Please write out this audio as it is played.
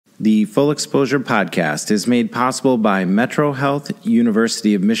The Full Exposure Podcast is made possible by Metro Health,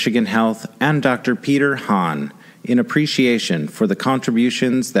 University of Michigan Health, and Dr. Peter Hahn in appreciation for the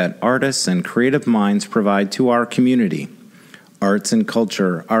contributions that artists and creative minds provide to our community. Arts and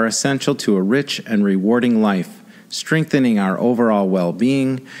culture are essential to a rich and rewarding life, strengthening our overall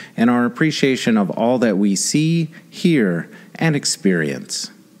well-being and our appreciation of all that we see, hear, and experience.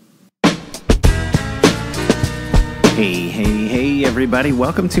 Hey, everybody.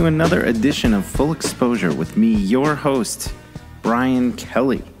 Welcome to another edition of Full Exposure with me, your host, Brian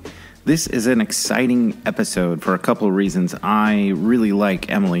Kelly. This is an exciting episode for a couple of reasons. I really like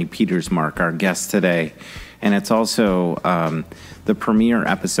Emilee Petersmark, our guest today, and it's also the premiere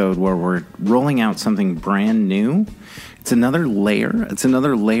episode where we're rolling out something brand new. It's another layer. It's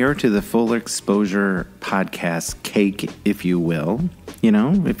another layer to the Full Exposure podcast cake, if you will. You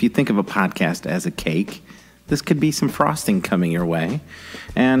know, if you think of a podcast as a cake, this could be some frosting coming your way.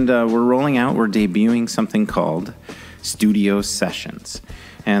 And we're debuting something called Studio Sessions.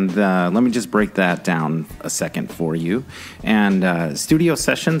 And let me just break that down a second for you. And studio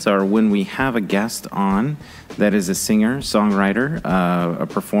sessions are when we have a guest on that is a singer, songwriter, a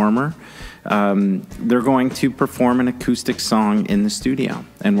performer. They're going to perform an acoustic song in the studio.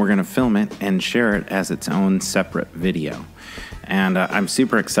 And we're going to film it and share it as its own separate video. And I'm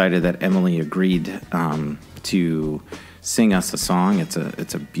super excited that Emilee agreed to sing us a song. It's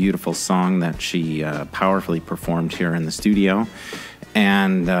a beautiful song that she powerfully performed here in the studio.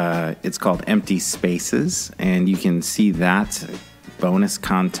 And it's called Empty Spaces, and you can see that bonus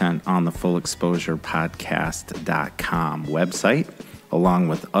content on the fullexposurepodcast.com website, along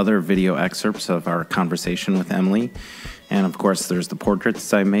with other video excerpts of our conversation with Emilee. And, of course, there's the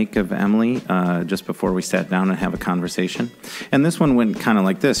portraits I make of Emilee just before we sat down and have a conversation. And this one went kind of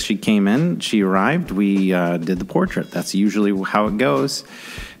like this. She came in, she arrived, we did the portrait. That's usually how it goes.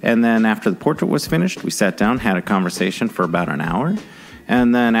 And then after the portrait was finished, we sat down, had a conversation for about an hour.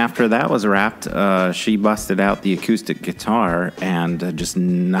 And then after that was wrapped, she busted out the acoustic guitar and just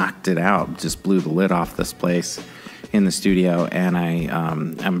knocked it out, just blew the lid off this place in the studio. And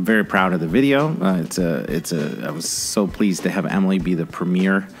I'm very proud of the video. I was so pleased to have Emilee be the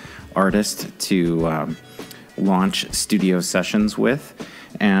premier artist to launch Studio Sessions with.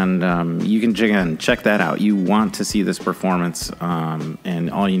 And you can check that out. You want to see this performance, and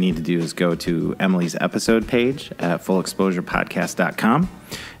all you need to do is go to Emilee's episode page at fullexposurepodcast.com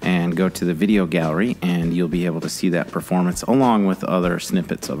and go to the video gallery, and you'll be able to see that performance along with other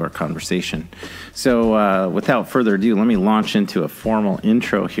snippets of our conversation. So without further ado, let me launch into a formal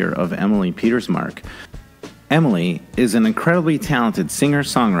intro here of Emilee Petersmark. Emilee is an incredibly talented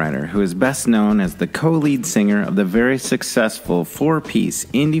singer-songwriter who is best known as the co-lead singer of the very successful four-piece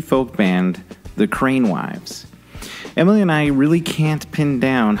indie folk band, the Crane Wives. Emilee and I really can't pin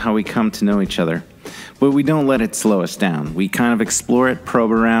down how we come to know each other, but we don't let it slow us down. We kind of explore it,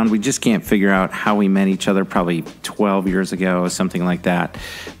 probe around. We just can't figure out how we met each other, probably 12 years ago or something like that.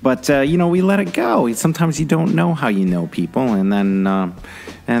 But, we let it go. Sometimes you don't know how you know people, and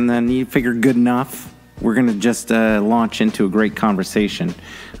then you figure good enough. We're going to just launch into a great conversation.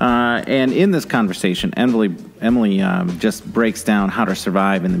 And in this conversation, Emilee just breaks down how to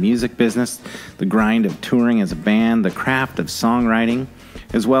survive in the music business, the grind of touring as a band, the craft of songwriting,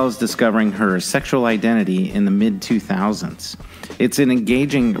 as well as discovering her sexual identity in the mid-2000s. It's an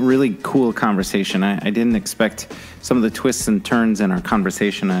engaging, really cool conversation. I didn't expect some of the twists and turns in our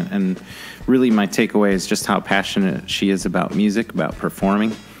conversation, and really my takeaway is just how passionate she is about music, about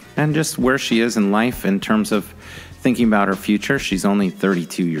performing, and just where she is in life in terms of thinking about her future. She's only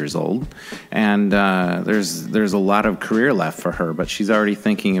 32 years old, and there's a lot of career left for her, but she's already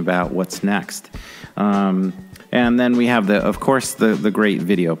thinking about what's next. And then we have, of course, the great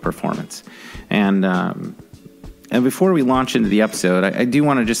video performance. And before we launch into the episode, I do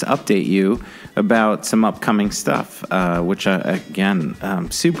want to just update you about some upcoming stuff, which, again,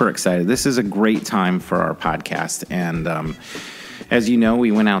 I'm super excited. This is a great time for our podcast, and as you know,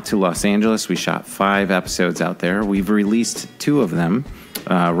 we went out to Los Angeles. We shot 5 episodes out there. We've released 2 of them,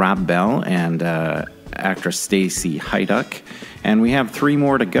 Rob Bell and actress Stacy Hyduck. And we have 3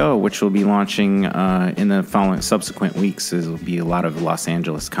 more to go, which will be launching in the subsequent weeks. There will be a lot of Los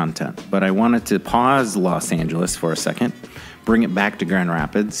Angeles content. But I wanted to pause Los Angeles for a second, bring it back to Grand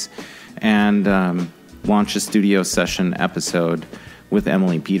Rapids, and launch a studio session episode with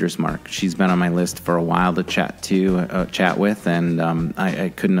Emilee Petersmark. She's been on my list for a while to chat with, and I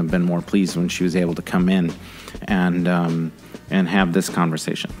couldn't have been more pleased when she was able to come in and have this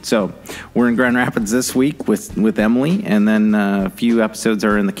conversation. So we're in Grand Rapids this week with Emilee, and then a few episodes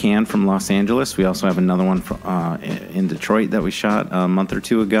are in the can from Los Angeles. We also have another one in Detroit that we shot a month or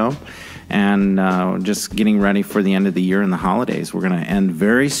two ago, and just getting ready for the end of the year and the holidays. We're going to end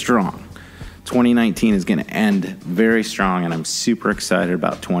very strong. 2019 is going to end very strong, and I'm super excited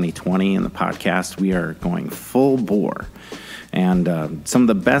about 2020 and the podcast. We are going full bore. And some of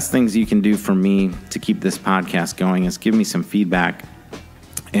the best things you can do for me to keep this podcast going is give me some feedback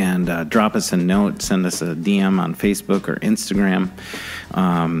and drop us a note, send us a DM on Facebook or Instagram.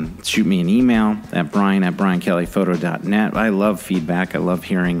 Shoot me an email at brian@briankellyphoto.net. I love feedback. I love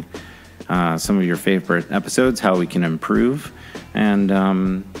hearing some of your favorite episodes, how we can improve.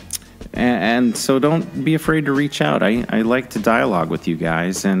 And so don't be afraid to reach out. I like to dialogue with you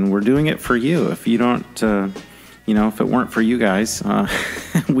guys, and we're doing it for you. If you don't... if it weren't for you guys,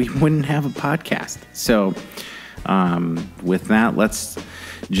 we wouldn't have a podcast. So with that, let's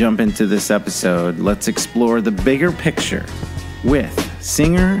jump into this episode. Let's explore the bigger picture with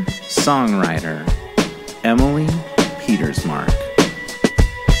singer-songwriter Emilee Petersmark.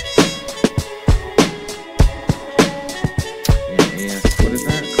 What is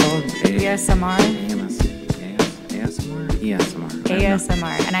that called? ASMR.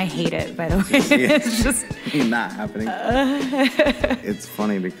 ASMR, and I hate it, by the way. It's just not happening. It's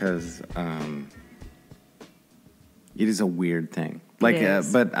funny because it is a weird thing. But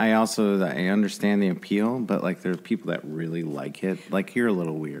I understand the appeal. But like, there are people that really like it. Like, you're a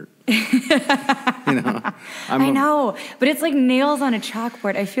little weird. I know, but it's like nails on a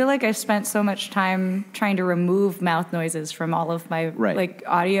chalkboard. I feel like I've spent so much time trying to remove mouth noises from all of my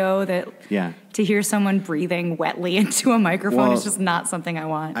audio that to hear someone breathing wetly into a microphone is just not something I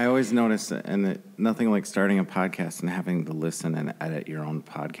want. I always notice, and nothing like starting a podcast and having to listen and edit your own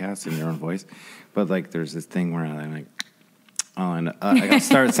podcast in your own voice. But like, there's this thing where I'm like, I gotta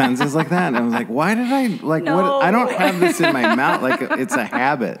start sentences like that, and I was like, why did I like? No. What? I don't have this in my mouth. Like, it's a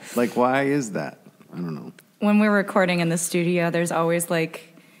habit. Like, why is that? I don't know. When we're recording in the studio, there's always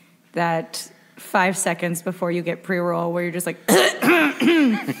like that 5 seconds before you get pre-roll where you're just like, just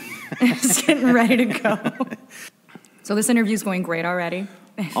getting ready to go. So this interview's going great already.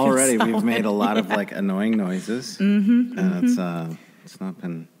 We've made a lot of like annoying noises, and it's not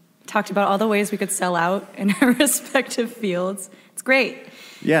been. Talked about all the ways we could sell out in our respective fields. It's great.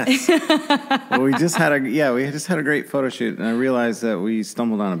 Yes. Well, we just had a great photo shoot, and I realized that we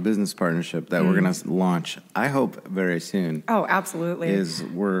stumbled on a business partnership that we're going to launch, I hope, very soon. Oh, absolutely.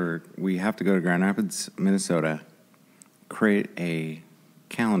 We have to go to Grand Rapids, Minnesota, create a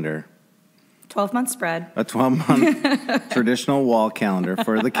calendar. 12-month spread. A 12-month traditional wall calendar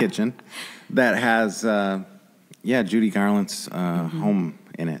for the kitchen that has, Judy Garland's home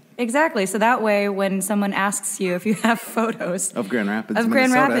in it. Exactly. So that way, when someone asks you if you have photos of Grand Rapids,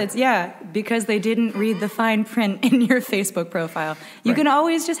 Minnesota, because they didn't read the fine print in your Facebook profile, you can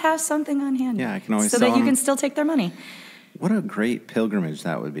always just have something on hand. Yeah, I can always so that you can still take their money. What a great pilgrimage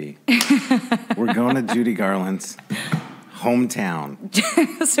that would be. We're going to Judy Garland's hometown,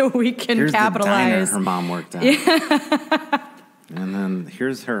 so we can here's capitalize. The diner her mom worked at, and then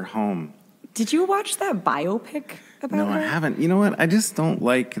here's her home. Did you watch that biopic about her? No, I haven't. You know what? I just don't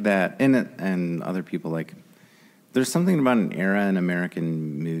like that. And other people like. There's something about an era in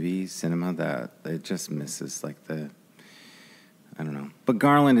American movie cinema that it just misses, like I don't know. But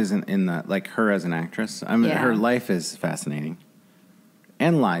Garland isn't in that, like her as an actress. I mean, her life is fascinating.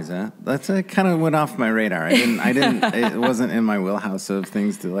 And Liza, that's kind of went off my radar. I didn't. It wasn't in my wheelhouse of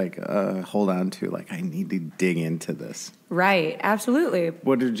things to like hold on to. Like, I need to dig into this. Right, absolutely.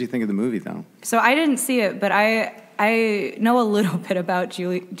 What did you think of the movie, though? So I didn't see it, but I know a little bit about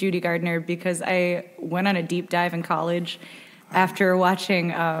Judy Gardner because I went on a deep dive in college after watching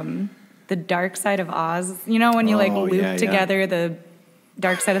The Dark Side of Oz. You know, when you loop together the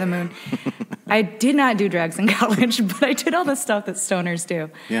Dark Side of the Moon. I did not do drugs in college, but I did all the stuff that stoners do.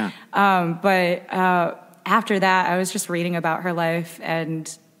 Yeah. But after that, I was just reading about her life,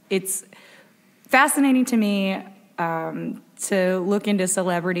 and it's fascinating to me to look into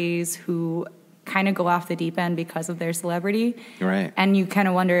celebrities who kind of go off the deep end because of their celebrity. Right. And you kind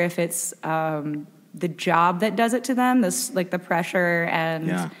of wonder if it's the job that does it to them, this like the pressure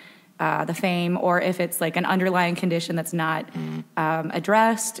and the fame, or if it's like an underlying condition that's not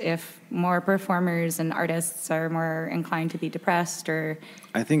addressed, if more performers and artists are more inclined to be depressed, or...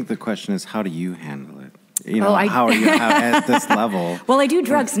 I think the question is, how do you handle it? How are you at this level? Well, I do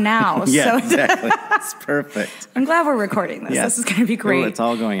drugs now. Yeah, so exactly. It's perfect. I'm glad we're recording this. Yes. This is going to be great. It's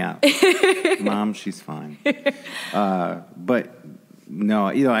all going out. Mom, she's fine. But no,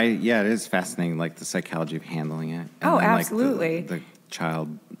 it is fascinating, like the psychology of handling it. And then, absolutely. Like, the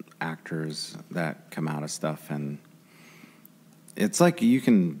child actors that come out of stuff, and it's like you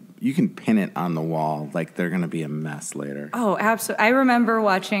can pin it on the wall, like they're going to be a mess later. Oh, absolutely. I remember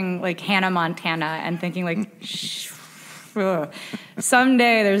watching like Hannah Montana and thinking like,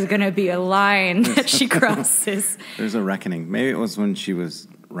 someday there's going to be a line that she crosses. There's a reckoning. Maybe it was when she was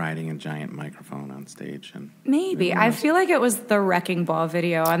riding a giant microphone on stage. And maybe. I feel like it was the Wrecking Ball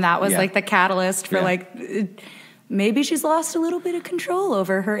video, and that was like the catalyst for like, maybe she's lost a little bit of control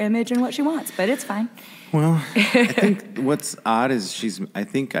over her image and what she wants, but it's fine. Well, I think what's odd is I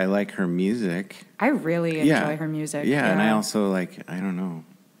think I like her music. I really enjoy her music. Yeah, and I also I don't know,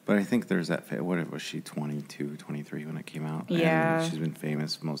 but I think there's that, what was she, 22, 23 when it came out? Yeah. And she's been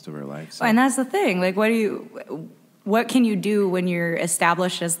famous most of her life. So. And that's the thing. Like, what can you do when you're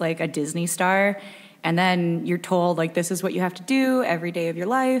established as like a Disney star, and then you're told like this is what you have to do every day of your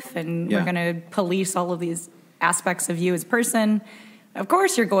life, and we're going to police all of these aspects of you as a person? Of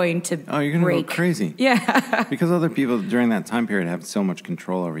course you're going to you're going to go crazy. Yeah. Because other people during that time period have so much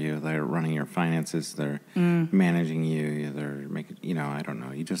control over you. They're running your finances. They're managing you. They're making, I don't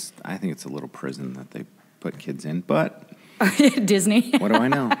know. I think it's a little prison that they put kids in. But Disney. What do I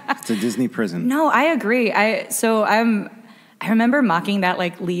know? It's a Disney prison. No, I agree. I remember mocking that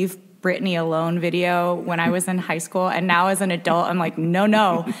like Leave Britney Alone video when I was in high school. And now as an adult, I'm like,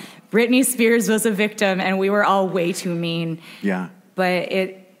 no. Britney Spears was a victim and we were all way too mean. Yeah. But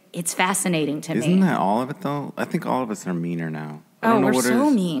it's fascinating to me. Isn't that all of it, though? I think all of us are meaner now. We're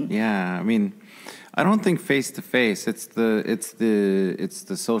so mean. Yeah, I mean, I don't think face to face. It's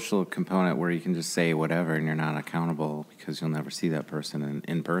the social component where you can just say whatever and you're not accountable because you'll never see that person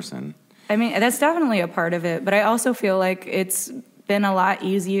in person. I mean, that's definitely a part of it. But I also feel like it's been a lot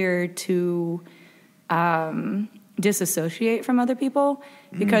easier to disassociate from other people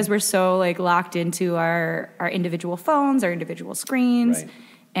because we're so like locked into our individual phones, our individual screens. Right.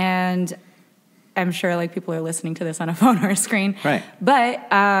 And I'm sure like people are listening to this on a phone or a screen. Right. But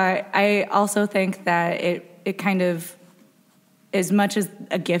I also think that it kind of, as much as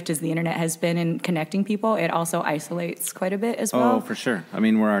a gift as the internet has been in connecting people, it also isolates quite a bit as well. Oh, for sure. I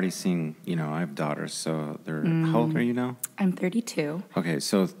mean, we're already seeing, I have daughters, so they're, how old are you now? I'm 32. Okay,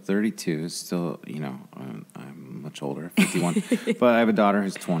 so 32 is still, I'm much older, 51. But I have a daughter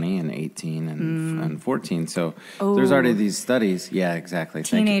who's 20 and 18 and 14, so there's already these studies. Yeah, exactly.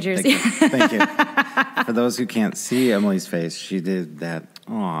 Teenagers. Thank you. For those who can't see Emilee's face, she did that.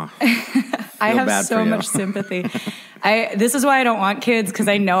 Aw. I have so much sympathy. This is why I don't want kids, because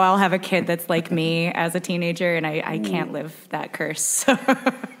I know I'll have a kid that's like me as a teenager, and I can't live that curse. So.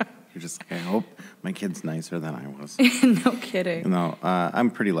 You're just like, I hope my kid's nicer than I was. No kidding. No,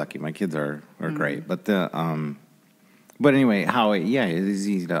 I'm pretty lucky. My kids are great, but but anyway, it is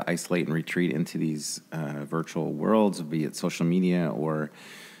easy to isolate and retreat into these virtual worlds, be it social media or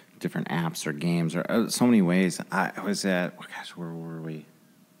different apps or games or so many ways. I was at, where were we?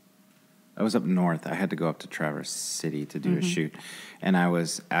 I was up north. I had to go up to Traverse City to do a shoot. And I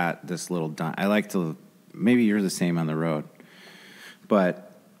was at this little I like to, maybe you're the same on the road, but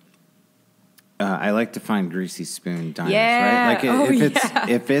I like to find greasy spoon diners, right? Like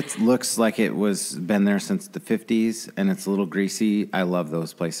if it looks like it was been there since the 50s and it's a little greasy, I love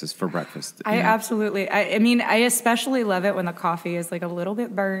those places for breakfast. Absolutely. I mean, I especially love it when the coffee is like a little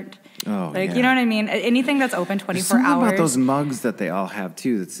bit burnt. Oh, like, you know what I mean? Anything that's open 24 hours. About those mugs that they all have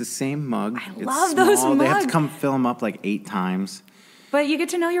too. It's the same mug. I love those mugs. They have to come fill them up like 8 times. But you get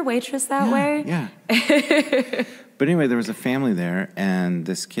to know your waitress that way. Yeah. But anyway, there was a family there, and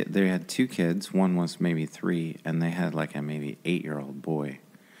this kid, they had 2 kids. One was maybe 3, and they had like a maybe 8-year-old boy.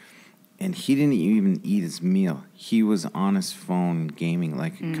 And he didn't even eat his meal. He was on his phone gaming,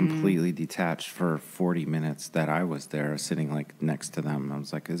 like completely detached for 40 minutes that I was there sitting like next to them. I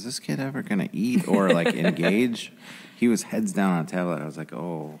was like, is this kid ever going to eat or like engage? He was heads down on a tablet. I was like,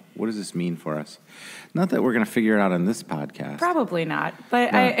 oh, what does this mean for us? Not that we're going to figure it out on this podcast. Probably not.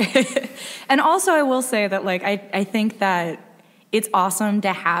 But and also I will say that like I think that it's awesome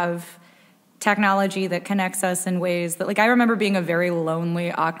to have technology that connects us in ways that, like, I remember being a very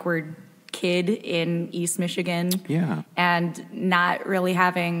lonely, awkward kid in East Michigan. Yeah. And not really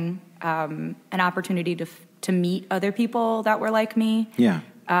having an opportunity to meet other people that were like me. Yeah.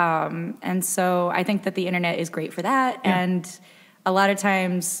 And so I think that the internet is great for that. Yeah. And a lot of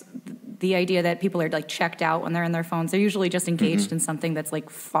times the idea that people are like checked out when they're in their phones, they're usually just engaged in something that's like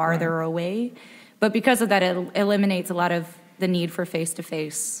farther away. But because of that, it eliminates a lot of the need for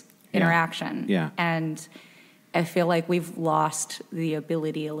face-to-face interaction. Yeah. And I feel like we've lost the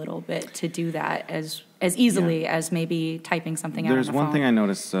ability a little bit to do that as easily as maybe typing something out on the phone. There's one thing I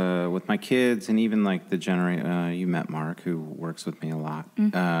noticed with my kids, and even like the generation, you met Mark, who works with me a lot.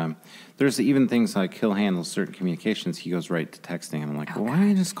 There's even things like he'll handle certain communications. He goes right to texting, and I'm like, well, why don't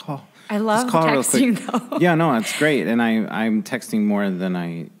you just call? I love just call texting, real quick. though. Yeah, no, it's great. And I'm texting more than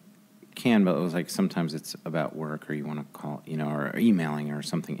I can, but it was like sometimes it's about work, or you want to call, or emailing or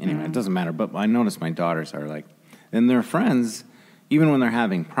something. Anyway, it doesn't matter. But I noticed my daughters are like, and their friends, even when they're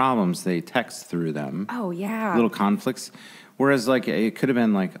having problems, they text through them. Oh, yeah. Little conflicts. Whereas, like, it could have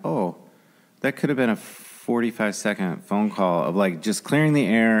been like, oh, that could have been a 45-second phone call of, like, just clearing the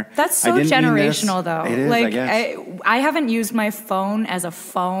air. That's so generational, though. It is, like, I guess. I haven't used my phone as a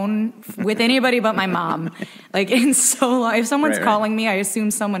phone with anybody but my mom. Like, in so long. If someone's calling me, I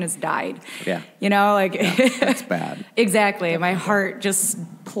assume someone has died. Yeah. That's bad. Exactly. My heart just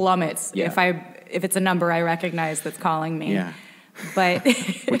plummets if it's a number I recognize that's calling me. Yeah. But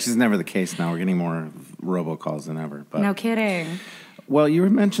which is never the case now. We're getting more robocalls than ever. But no kidding. Well, you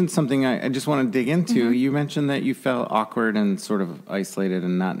mentioned something I just want to dig into. You mentioned that you felt awkward and sort of isolated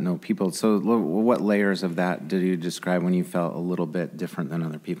and not know people. So what layers of that did you describe when you felt a little bit different than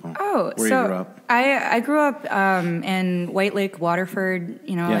other people? Oh, Where you grew up? I grew up in White Lake, Waterford,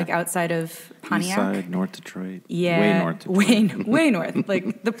 like outside of Pontiac. East side, North Detroit. Yeah. Way north Detroit. Way north.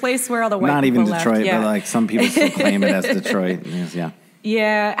 Like the place where all the white not people even Detroit, left. but like some people still claim it as Detroit. Yeah.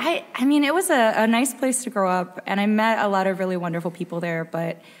 Yeah, I mean, it was a nice place to grow up, and I met a lot of really wonderful people there,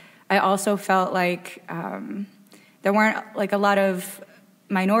 but I also felt like there weren't, like, a lot of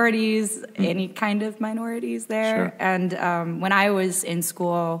minorities, any kind of minorities there. Sure. And when I was in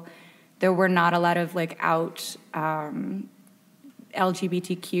school, there were not a lot of, like, out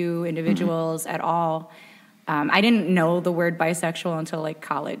LGBTQ individuals at all. I didn't know the word bisexual until, like,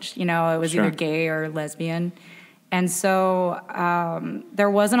 college. It was either gay or lesbian. And so there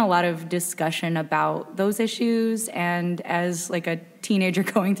wasn't a lot of discussion about those issues. And as like a teenager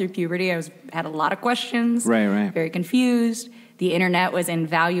going through puberty, I had a lot of questions. Right. Very confused. The internet was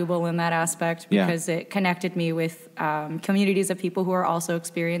invaluable in that aspect because it connected me with communities of people who are also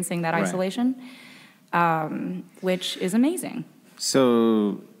experiencing that isolation, which is amazing.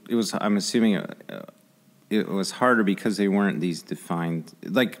 So it was. I'm assuming it was harder because they weren't these defined,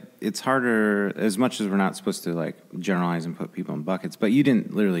 like, it's harder, as much as we're not supposed to, like, generalize and put people in buckets, but you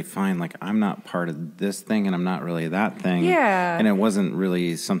didn't literally find, like, I'm not part of this thing and I'm not really that thing. Yeah. And it wasn't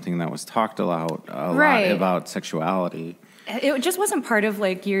really something that was talked a lot about sexuality. It just wasn't part of,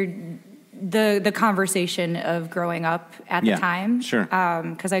 like, the conversation of growing up at the time. Sure.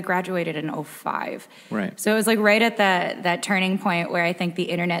 Because I graduated in 2005. Right. So it was, like, right at that turning point where I think the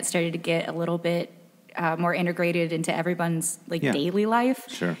internet started to get a little bit more integrated into everyone's daily life.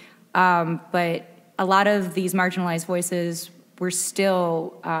 Sure. But a lot of these marginalized voices were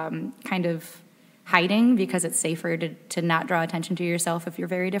still kind of hiding because it's safer to not draw attention to yourself if you're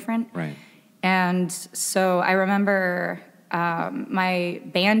very different. Right. And so I remember my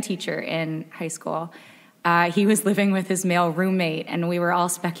band teacher in high school, he was living with his male roommate, and we were all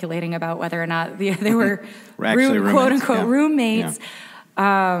speculating about whether or not they were quote-unquote roommates.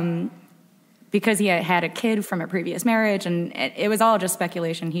 Yeah. Because he had a kid from a previous marriage, and it was all just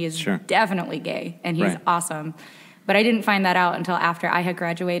speculation. He is definitely gay, and he's awesome. But I didn't find that out until after I had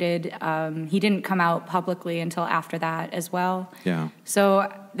graduated. He didn't come out publicly until after that as well. Yeah.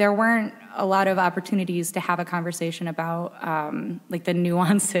 So there weren't a lot of opportunities to have a conversation about the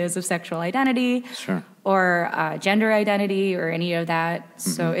nuances of sexual identity or gender identity or any of that. Mm-hmm.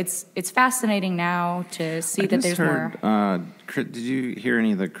 So it's fascinating now to see that there's more. Did you hear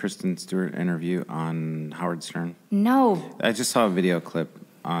any of the Kristen Stewart interview on Howard Stern? No. I just saw a video clip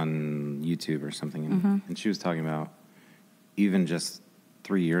on YouTube or something, and she was talking about even just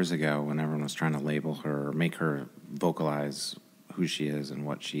 3 years ago when everyone was trying to label her or make her vocalize who she is and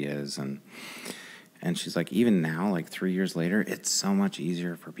what she is, and she's like, even now, like 3 years later, it's so much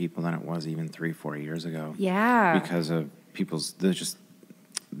easier for people than it was even 3-4 years ago. Yeah. Because of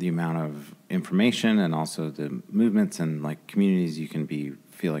the amount of information and also the movements and like communities you can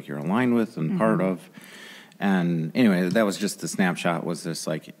feel like you're aligned with and part of. And anyway, that was just the snapshot. Was this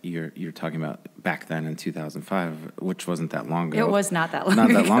like you're talking about back then in 2005, which wasn't that long ago. It was not that long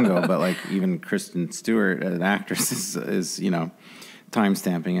ago. Not that long ago, but like even Kristen Stewart, an actress, is time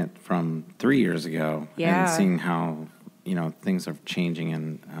stamping it from 3 years ago and seeing how things are changing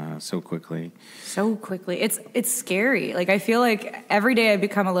and so quickly. So quickly. It's scary. Like, I feel like every day I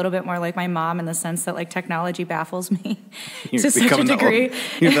become a little bit more like my mom in the sense that, like, technology baffles me to such a degree.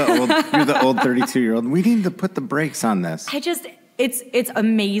 You're the old 32-year-old. We need to put the brakes on this. It's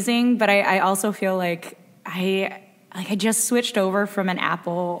amazing, but I also feel like I just switched over from an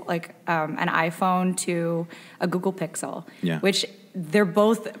Apple, an iPhone to a Google Pixel, which they're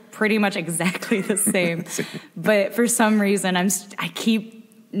both pretty much exactly the same. But for some reason, I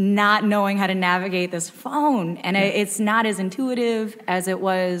keep not knowing how to navigate this phone, and it's not as intuitive as it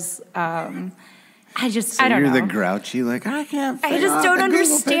was. I don't know. You're the grouchy, like, I can't. I just don't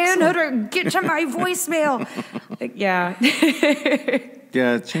understand how to get to my voicemail. Yeah.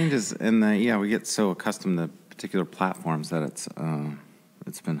 Yeah, it changes, and we get so accustomed to particular platforms that it's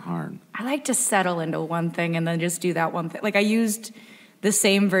been hard. I like to settle into one thing and then just do that one thing. Like, I used the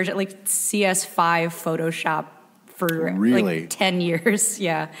same version, like CS5 Photoshop for like 10 years.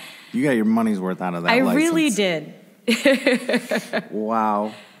 Yeah. You got your money's worth out of that license. Really did.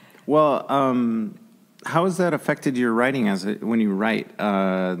 Wow. Well, how has that affected your writing when you write?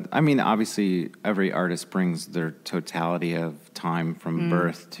 I mean, obviously, every artist brings their totality of time from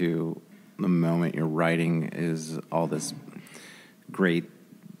birth to the moment you're writing is all this great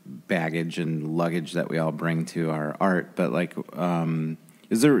baggage and luggage that we all bring to our art. But, like,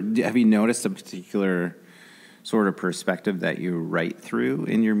 have you noticed a particular sort of perspective that you write through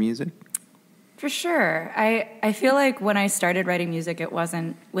in your music? For sure. I feel like when I started writing music, it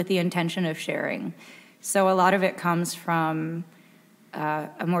wasn't with the intention of sharing. So a lot of it comes from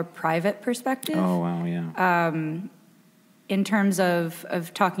a more private perspective. Oh, wow, yeah. In terms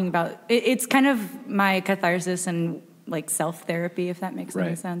of talking about, it's kind of my catharsis and, like, self-therapy, if that makes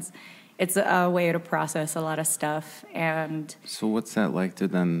any sense. It's a way to process a lot of stuff. And so what's that like to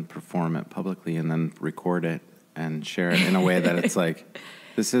then perform it publicly and then record it and share it in a way that it's like,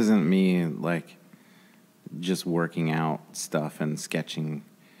 this isn't me, like, just working out stuff and sketching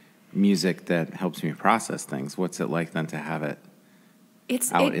music that helps me process things. What's it like then to have it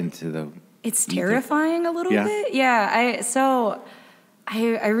into the... It's terrifying a little bit. Yeah.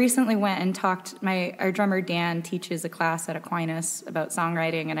 I recently went and talked. Our drummer Dan teaches a class at Aquinas about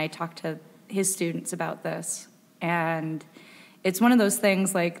songwriting, and I talked to his students about this. And it's one of those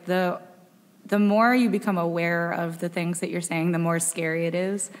things, like, the more you become aware of the things that you're saying, the more scary it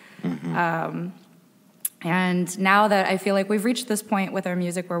is. Mm-hmm. And now that I feel like we've reached this point with our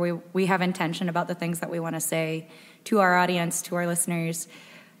music where we have intention about the things that we want to say to our audience, to our listeners,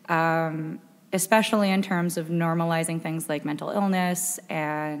 especially in terms of normalizing things like mental illness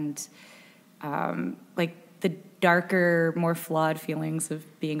and like the darker, more flawed feelings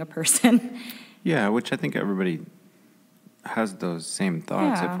of being a person. Yeah, which I think everybody has those same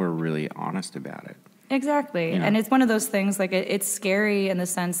thoughts if we're really honest about it. Exactly. And it's one of those things, like, it's scary in the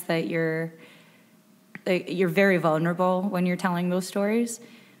sense that you're very vulnerable when you're telling those stories.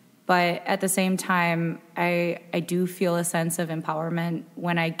 But at the same time, I do feel a sense of empowerment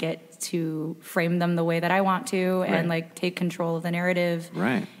when I get to frame them the way that I want to and, like, take control of the narrative.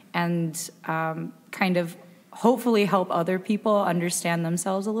 Right. And kind of hopefully help other people understand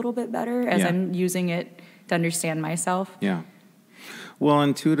themselves a little bit better as I'm using it to understand myself. Yeah. Well,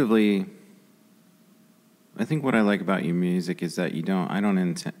 intuitively, I think what I like about your music is that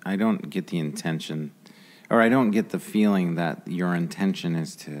I don't get the intention, or I don't get the feeling that your intention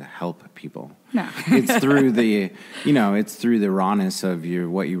is to help people. No. It's through it's through the rawness of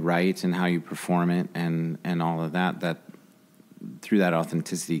what you write and how you perform it and all of that through that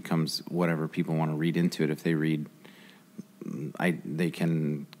authenticity comes whatever people want to read into it. If they read, they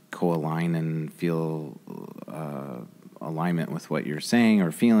can co-align and feel alignment with what you're saying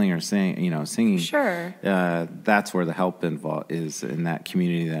or feeling or saying, singing. Sure. That's where the help involved is in that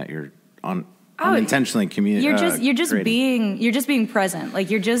community that you're unintentionally you're just being present. Like,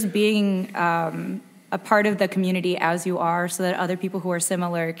 you're just being a part of the community as you are, so that other people who are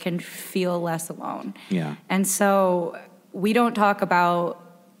similar can feel less alone. Yeah. And so we don't talk about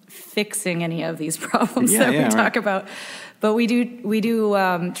fixing any of these problems that we talk about, but we do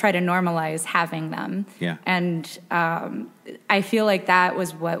try to normalize having them. Yeah. And I feel like that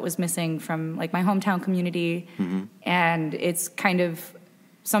was what was missing from, like, my hometown community, and it's kind of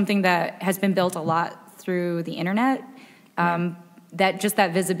something that has been built a lot through the internet.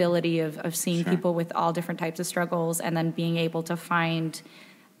 That visibility of seeing people with all different types of struggles, and then being able to find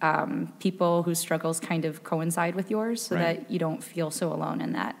people whose struggles kind of coincide with yours, so that you don't feel so alone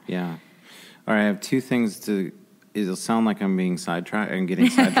in that. Yeah. All right, I have two things to it'll sound like I'm being sidetracked and getting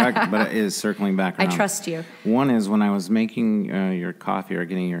sidetracked, but it is circling back around. I trust you. One is when I was making your coffee or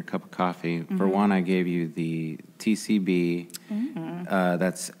getting your cup of coffee, for one, I gave you the TCB.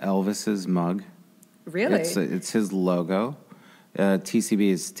 That's Elvis's mug. Really? It's his logo. TCB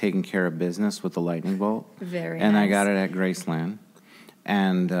is taking care of business with the lightning bolt. Very and nice. I got it at Graceland.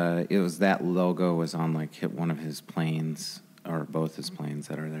 And it was that logo was on like one of his planes, or both his planes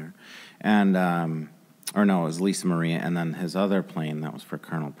that are there. And, or no, it was Lisa Maria. And then his other plane that was for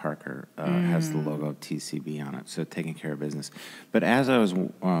Colonel Parker has the logo of TCB on it. So taking care of business. But as I was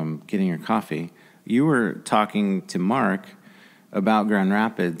getting your coffee, you were talking to Mark about Grand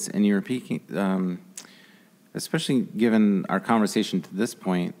Rapids, and you were peeking, especially given our conversation to this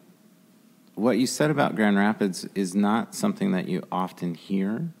point, what you said about Grand Rapids is not something that you often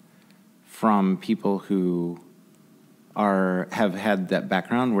hear from people who have had that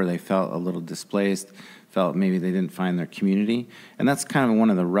background where they felt a little displaced, felt maybe they didn't find their community. And that's kind of one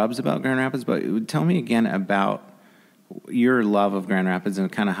of the rubs about Grand Rapids. But tell me again about your love of Grand Rapids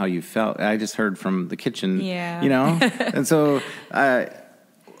and kind of how you felt. I just heard from the kitchen, yeah. you know? And so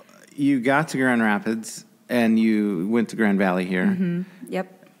you got to Grand Rapids and you went to Grand Valley here.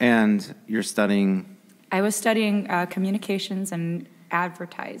 Yep. And you're studying? I was studying communications and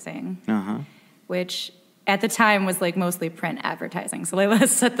advertising, which at the time was like mostly print advertising. So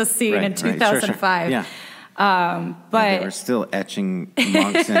let's set the scene in 2005. Sure. Yeah. But they were still etching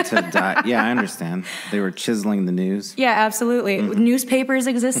monks into Yeah, I understand. They were chiseling the news. Yeah, absolutely. Newspapers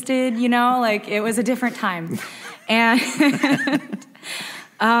existed, you know, like it was a different time. And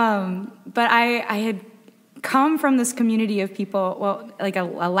but I had come from this community of people, well, like a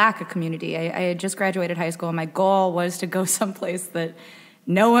lack of community. I had just graduated high school, and my goal was to go someplace that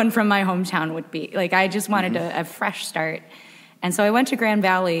no one from my hometown would be. Like, I just wanted a fresh start. And so I went to Grand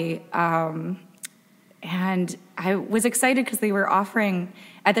Valley, and I was excited because they were offering,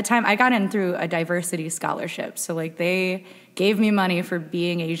 at the time, I got in through a diversity scholarship. So, like, they gave me money for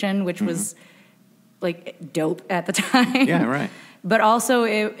being Asian, which was, like, dope at the time. Yeah, right. But also,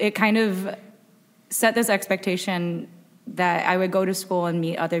 it kind of set this expectation that I would go to school and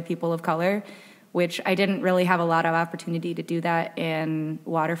meet other people of color, which I didn't really have a lot of opportunity to do that in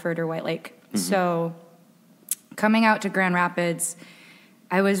Waterford or White Lake. So coming out to Grand Rapids,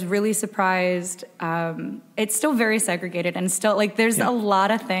 I was really surprised. It's still very segregated, and still, like, there's a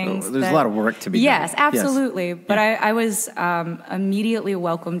lot of things. There's a lot of work to be done. Yes, absolutely. Yes. But I was immediately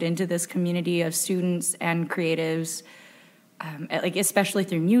welcomed into this community of students and creatives, like, especially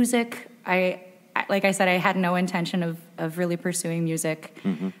through music. Like I said, I had no intention of really pursuing music.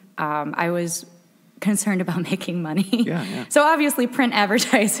 I was concerned about making money. Yeah. So obviously print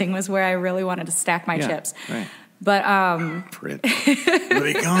advertising was where I really wanted to stack my chips. Right. But print. It'll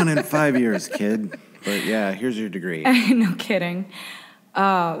be gone in 5 years, kid. But yeah, here's your degree. No kidding.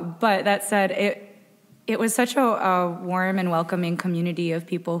 But that said, it was such a warm and welcoming community of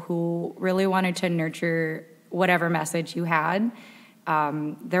people who really wanted to nurture whatever message you had.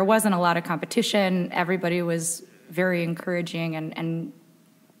 There wasn't a lot of competition. Everybody was very encouraging and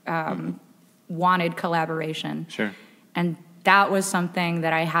wanted collaboration. Sure. And that was something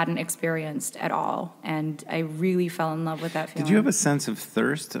that I hadn't experienced at all. And I really fell in love with that feeling. Did you have a sense of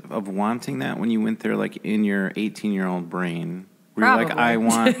thirst of wanting that when you went there, like in your 18-year-old brain? Were you like, I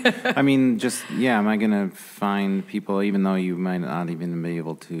want, I mean, just, am I going to find people, even though you might not even be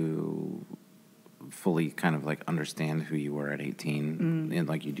able to fully kind of like understand who you were at 18, and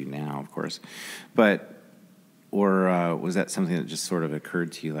like you do now, of course. But, or was that something that just sort of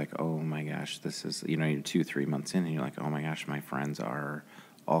occurred to you, like, oh my gosh, this is, you're 2-3 months in, and you're like, oh my gosh, my friends are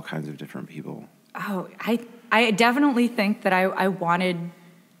all kinds of different people. Oh, I definitely think that I wanted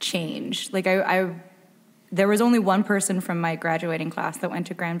change. Like, there was only one person from my graduating class that went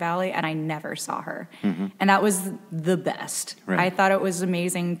to Grand Valley, and I never saw her. And that was the best. Right. I thought it was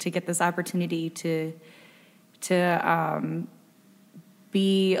amazing to get this opportunity to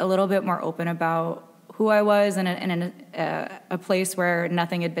be a little bit more open about who I was in a place where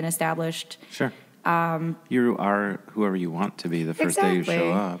nothing had been established. Sure. You are whoever you want to be the first day you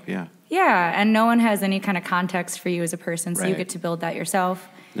show up. Yeah. Yeah, and no one has any kind of context for you as a person, so you get to build that yourself.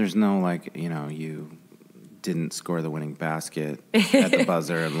 There's no, like, you didn't score the winning basket at the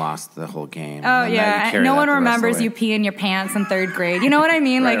buzzer and lost the whole game. Oh, yeah. No one remembers you peeing your pants in third grade. You know what I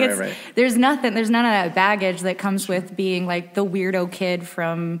mean? Right. There's none of that baggage that comes with being, like, the weirdo kid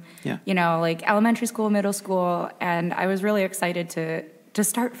from, like, elementary school, middle school. And I was really excited to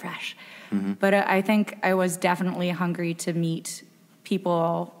start fresh. But I think I was definitely hungry to meet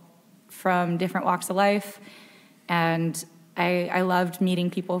people from different walks of life. And I loved meeting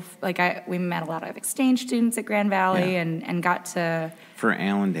people. We met a lot of exchange students at Grand Valley, and got to. For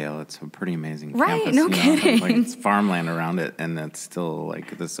Allendale, it's a pretty amazing right, campus. no kidding. Like it's farmland around it, and it's still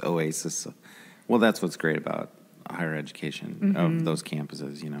like this oasis. Well, that's what's great about higher education of those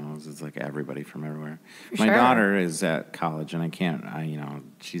campuses. It's like everybody from everywhere. My daughter is at college, and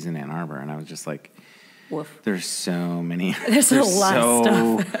she's in Ann Arbor, and I was just like. Woof. There's so many. There's a lot of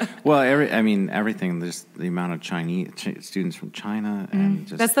stuff. Well, everything. There's the amount of Chinese students from China, and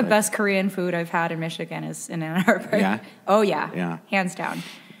just that's the best Korean food I've had in Michigan is in Ann Arbor. Yeah. Oh yeah. Hands down.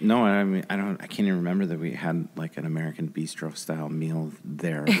 No, I can't even remember that we had like an American bistro style meal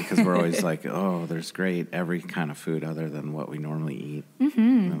there because we're always like, oh, there's great every kind of food other than what we normally eat.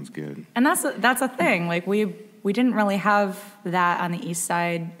 That was good. And that's a thing. Like we didn't really have that on the east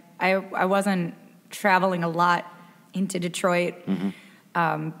side. I wasn't traveling a lot into Detroit,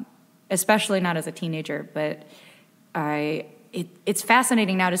 especially not as a teenager, but it's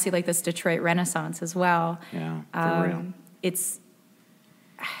fascinating now to see like this Detroit Renaissance as well. Yeah, for real.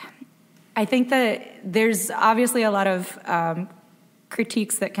 I think that there's obviously a lot of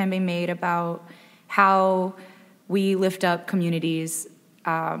critiques that can be made about how we lift up communities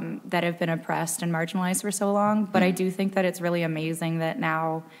that have been oppressed and marginalized for so long, but I do think that it's really amazing that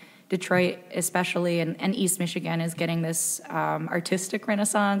now Detroit especially and East Michigan is getting this artistic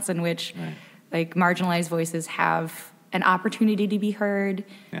renaissance in which like marginalized voices have an opportunity to be heard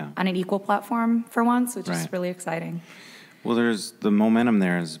on an equal platform for once, which is really exciting. Well, there's the momentum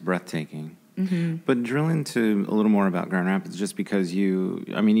there is breathtaking. But drill into a little more about Grand Rapids, just because you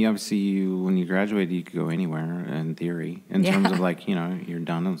obviously when you graduated, you could go anywhere in theory, in terms of like, you're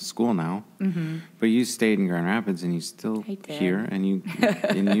done with school now. But you stayed in Grand Rapids and you still here and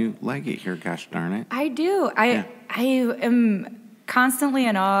you like it here, gosh darn it. I do. I am constantly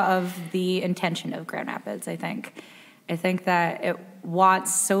in awe of the intention of Grand Rapids, I think. I think that it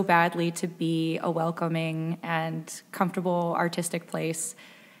wants so badly to be a welcoming and comfortable artistic place.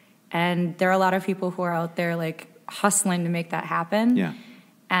 And there are a lot of people who are out there like hustling to make that happen. Yeah.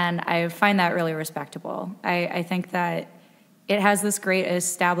 And I find that really respectable. I think that it has this great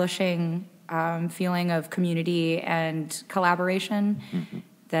establishing feeling of community and collaboration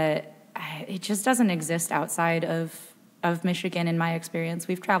that it just doesn't exist outside of Michigan in my experience.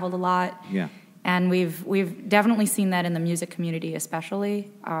 We've traveled a lot. Yeah. And we've definitely seen that in the music community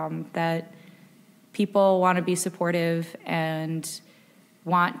especially, that people want to be supportive and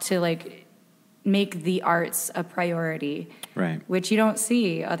want to like make the arts a priority, right? Which you don't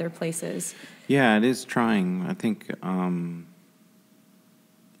see other places. Yeah, it is trying. I think,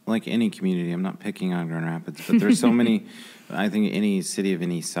 like any community, I'm not picking on Grand Rapids, but there's so many. I think any city of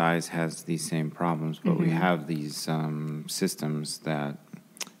any size has these same problems, but we have these systems that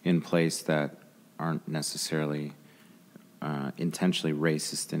in place that aren't necessarily intentionally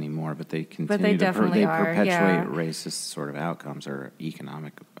racist anymore, but they continue to perpetuate racist sort of outcomes or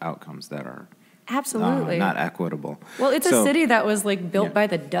economic outcomes that are absolutely not equitable. Well, it's a city that was like built by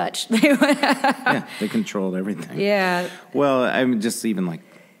the Dutch. Yeah, they controlled everything. Yeah. Well, I'm just even like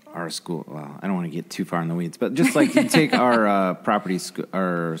our school. Well, I don't want to get too far in the weeds, but just like you take our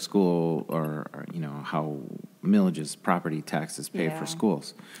our school, or how millages, property taxes pay for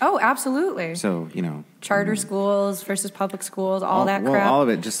schools. Oh, absolutely. So, charter schools versus public schools, all that crap. Well, all of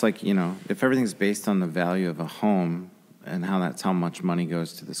it, just like, if everything's based on the value of a home and that's how much money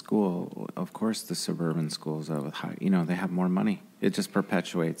goes to the school, of course the suburban schools with high, they have more money. It just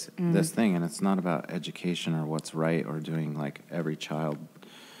perpetuates this thing, and it's not about education or what's right or doing like every child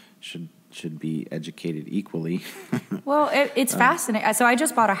should be educated equally. Well, it's fascinating. So I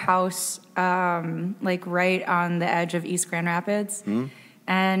just bought a house like right on the edge of East Grand Rapids.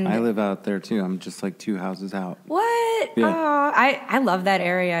 And I live out there too. I'm just like 2 houses out. What? Yeah. Oh, I love that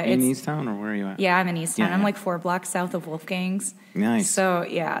area. In Easttown, or where are you at? Yeah, I'm in Easttown. Yeah. I'm like 4 blocks south of Wolfgang's. Nice. So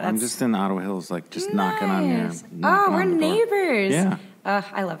yeah, I'm just in Ottawa Hills, like just knocking on your. We're neighbors. Yeah.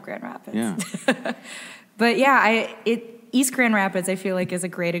 I love Grand Rapids. Yeah. But yeah, East Grand Rapids, I feel like, is a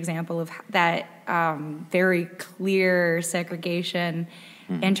great example of that very clear segregation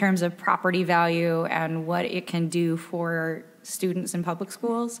in terms of property value and what it can do for students in public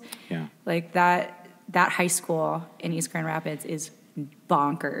schools. Yeah. Like that high school in East Grand Rapids is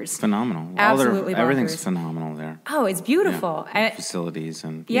bonkers. Phenomenal. Absolutely bonkers. Everything's phenomenal there. Oh, it's beautiful. Yeah. Facilities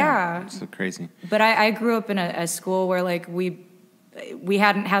and it's so crazy. But I grew up in a school where like we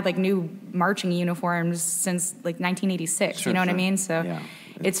hadn't had like new marching uniforms since like 1986. Sure, what I mean? So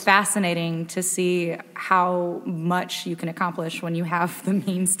it's fascinating to see how much you can accomplish when you have the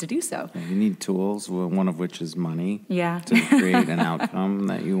means to do so. You need tools, one of which is money. Yeah. To create an outcome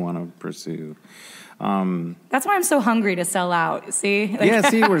that you want to pursue. That's why I'm so hungry to sell out. See? Yeah,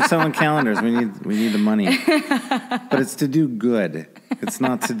 see, we're selling calendars. We need the money, but it's to do good. It's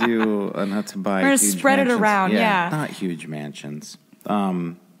not to do not to buy. We're huge gonna spread mansions. it around. Yeah, not huge mansions.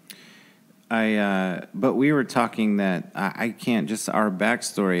 But we were talking that I can't. Just our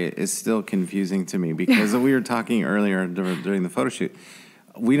backstory is still confusing to me because we were talking earlier during the photo shoot.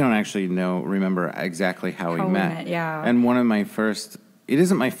 We don't actually remember exactly how we met. Yeah, and one of my first. It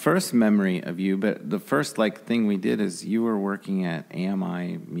isn't my first memory of you, but the first thing we did is you were working at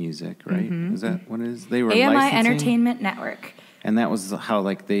AMI Music, right? Mm-hmm. Is that what it is? They were AMI licensing? Entertainment Network. And that was how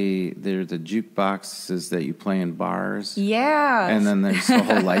they're the jukeboxes that you play in bars. Yeah. And then there's the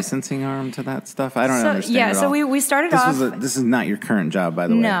whole licensing arm to that stuff. I don't understand yeah, it so all. we started off. This is not your current job, by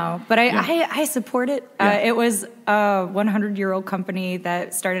the way. No, but I support it. Yeah. It was a 100-year-old company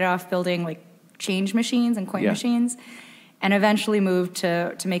that started off building like change machines and coin machines, and eventually moved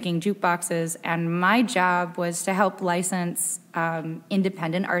to making jukeboxes. And my job was to help license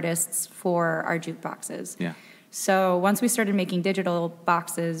independent artists for our jukeboxes. Yeah. So once we started making digital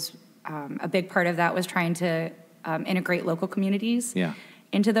boxes, a big part of that was trying to integrate local communities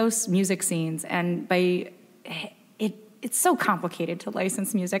into those music scenes. And it's so complicated to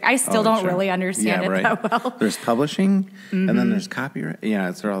license music. I still don't really understand it that well. There's publishing, and then there's copyright. Yeah,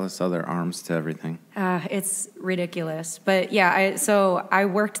 it's all this other arms to everything. It's ridiculous. But yeah, so I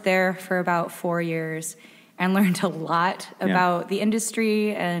worked there for about 4 years and learned a lot about the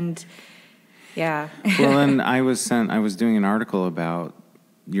industry and... Yeah. Well, then I was doing an article about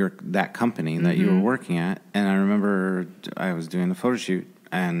that company that you were working at, and I remember I was doing the photo shoot,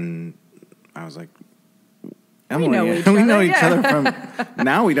 and I was like, Emilee, we know each other from.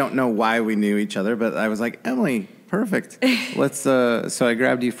 Now we don't know why we knew each other, but I was like, Emilee, perfect. Let's. So I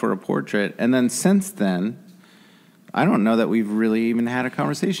grabbed you for a portrait, and then since then, I don't know that we've really even had a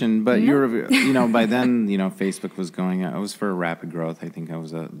conversation, but by then, Facebook was going. I was for Rapid Growth. I think I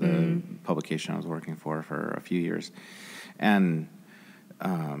was the publication I was working for a few years, and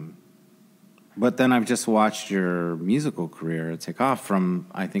but then I've just watched your musical career take off. From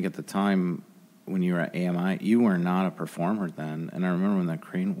I think at the time when you were at AMI, you were not a performer then, and I remember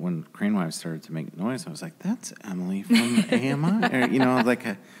when Crane Wives started to make noise, I was like, "That's Emilee from AMI,"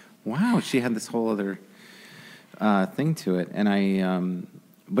 or, wow, she had this whole other. Thing to it, and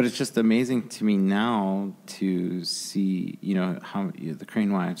but it's just amazing to me now to see, how the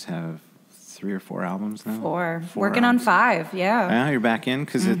Crane Wives have 3 or 4 albums now. 4 working albums. On 5, yeah. Yeah, you're back in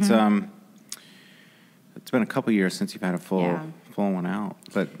because it's been a couple years since you've had a full one out,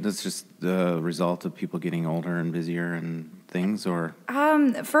 but that's just the result of people getting older and busier and things, or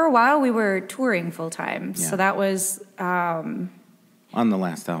for a while we were touring full time, so that was. On the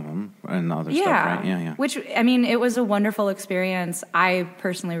last album and the other stuff, right? Yeah. Which, I mean, it was a wonderful experience. I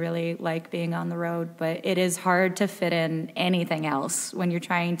personally really like being on the road, but it is hard to fit in anything else when you're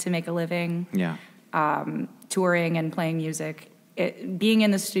trying to make a living. Yeah. Touring and playing music. Being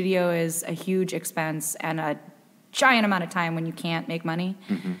in the studio is a huge expense and a giant amount of time when you can't make money.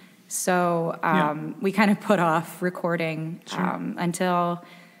 Mm-hmm. So we kind of put off recording until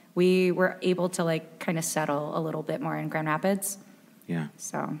we were able to kind of settle a little bit more in Grand Rapids. Yeah.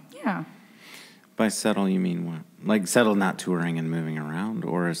 So, yeah. By settle, you mean what? Like settle not touring and moving around,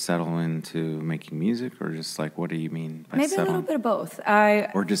 or settle into making music, or just what do you mean by maybe settling? A little bit of both.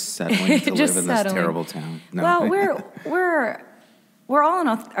 Or just settling to live in this terrible town? No. Well, we're all in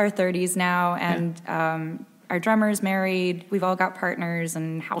our 30s now, and our drummer's married. We've all got partners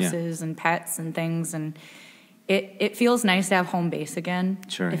and houses and pets and things, and it feels nice to have home base again.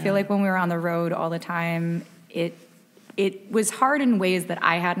 Sure. I feel like when we were on the road all the time, it was hard in ways that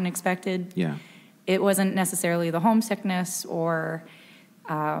I hadn't expected. Yeah. It wasn't necessarily the homesickness or,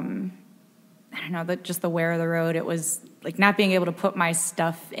 I don't know, just the wear of the road. It was not being able to put my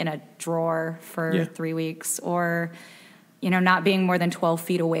stuff in a drawer for 3 weeks, or, not being more than 12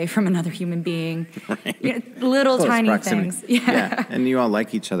 feet away from another human being. Right. Little close tiny proximity. Things. Yeah. And you all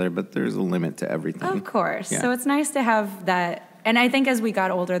like each other, but there's a limit to everything. Of course. Yeah. So it's nice to have that. And I think as we got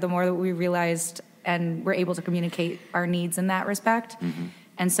older, the more that we realized and we're able to communicate our needs in that respect. Mm-hmm.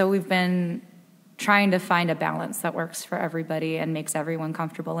 And so we've been trying to find a balance that works for everybody and makes everyone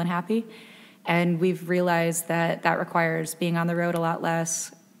comfortable and happy. And we've realized that requires being on the road a lot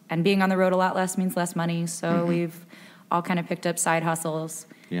less. And being on the road a lot less means less money. So we've all kind of picked up side hustles.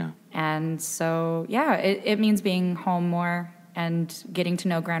 Yeah. And so, it means being home more and getting to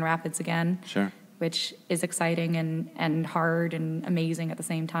know Grand Rapids again. Sure. which is exciting and hard and amazing at the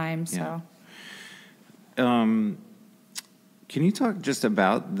same time. So, can you talk just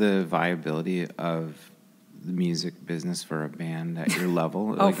about the viability of the music business for a band at your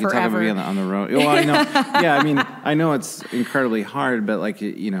level? Oh, like you forever. talk about being on the road. Well, I know. Yeah, I mean, I know it's incredibly hard, but like,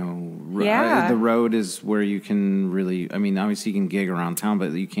 you know, the road is where you can really, I mean, obviously you can gig around town,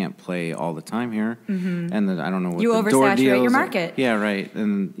 but you can't play all the time here. Mm-hmm. And I don't know what you the door oversaturate deals your market. Yeah, right.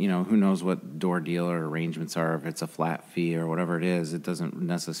 And, you know, who knows what door deal or arrangements are, if it's a flat fee or whatever it is, it doesn't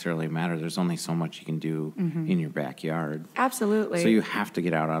necessarily matter. There's only so much you can do in your backyard. Absolutely. So you have to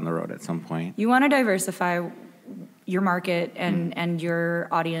get out on the road at some point. You want to diversify your market and your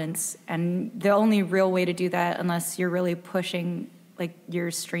audience, and the only real way to do that, unless you're really pushing like your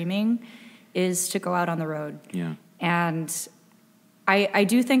streaming, is to go out on the road. Yeah. And I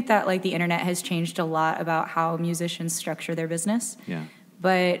do think that like the internet has changed a lot about how musicians structure their business. Yeah.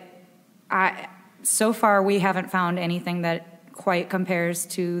 But so far we haven't found anything that quite compares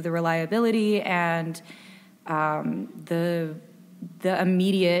to the reliability and the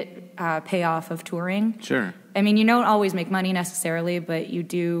immediate payoff of touring. Sure. I mean, you don't always make money necessarily, but you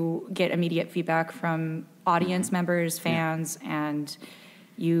do get immediate feedback from audience members, fans, and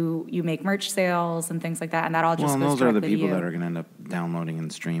you make merch sales and things like that, and that all just goes those are the directly to people you. that are going to end up downloading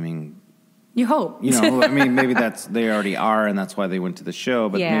and streaming. You hope. You know, I mean, maybe they already are, and that's why they went to the show,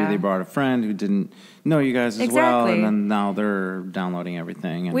 but maybe they brought a friend who didn't know you guys as well, and then now they're downloading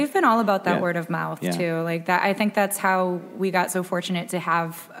everything. And we've been all about that word of mouth, too. Like that, I think that's how we got so fortunate to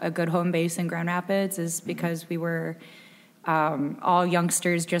have a good home base in Grand Rapids, is because we were all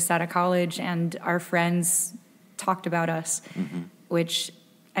youngsters just out of college, and our friends talked about us, which,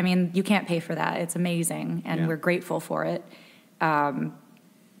 I mean, you can't pay for that. It's amazing, and we're grateful for it.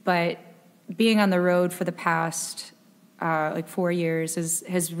 But being on the road for the past like 4 years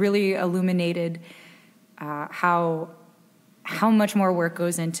has really illuminated how much more work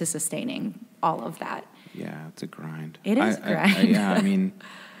goes into sustaining all of that. Yeah, it's a grind. It is a grind. I mean,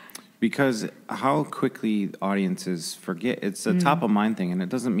 because how quickly audiences forget. It's a top of mind thing, and it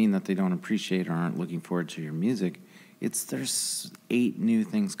doesn't mean that they don't appreciate or aren't looking forward to your music. There's 8 new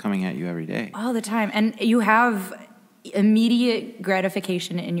things coming at you every day. All the time. And you have immediate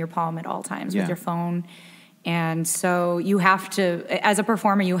gratification in your palm at all times with your phone. And so you have to, as a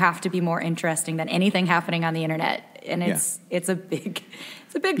performer, you have to be more interesting than anything happening on the internet. And it's a big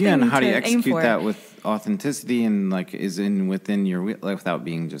thing. Yeah, and how do you to aim execute for. that with authenticity and like within your without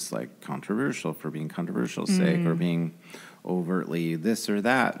being just like controversial for being controversial's sake, or being overtly this or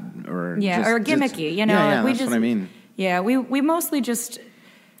that, or or gimmicky, you know. Yeah, we that's what I mean. Yeah, we mostly just.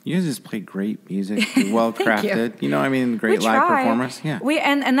 You guys just play great music, well crafted. You know, I mean, great we live try. performers. Yeah,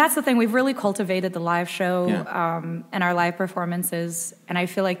 and that's the thing. We've really cultivated the live show and our live performances, and I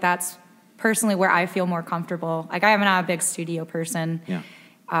feel like that's personally where I feel more comfortable. Like I'm not a big studio person. Yeah,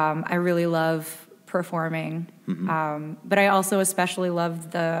 I really love performing, but I also especially love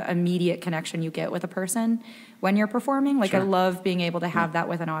the immediate connection you get with a person when you're performing. Like I love being able to have that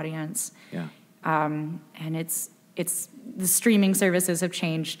with an audience. Yeah, and it's the streaming services have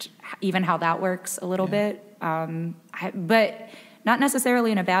changed even how that works a little bit, but not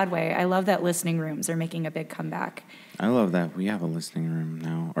necessarily in a bad way. I love that listening rooms are making a big comeback. I love that we have a listening room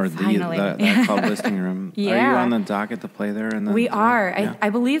now, or Finally. that called listening room. Yeah. Are you on the docket to play there? We are. Yeah. I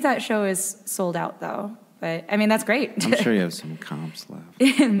believe that show is sold out though. But I mean, that's great. I'm sure you have some comps left.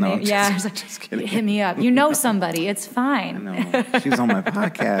 No, just kidding. Hit me up. You know somebody. It's fine. No, she was on my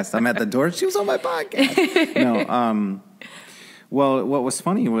podcast. I'm at the door. She was on my podcast. No. Well, what was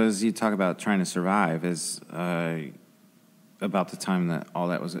funny was you talk about trying to survive is about the time that all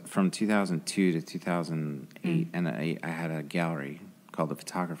that was from 2002 to 2008, and I had a gallery called the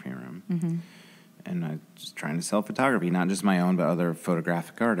Photography Room. And I was trying to sell photography, not just my own, but other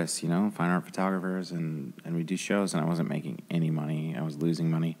photographic artists, you know, fine art photographers, and we do shows, and I wasn't making any money. I was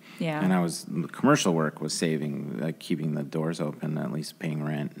losing money. Yeah. And commercial work was saving, like keeping the doors open, at least paying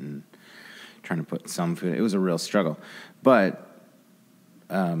rent and trying to put some food. It was a real struggle. But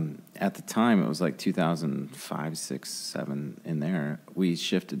at the time, it was like 2005, 6, 7 in there, we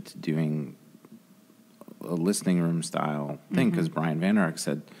shifted to doing a listening room style thing because Brian Van Ark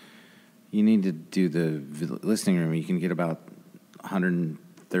said, you need to do the listening room. You can get about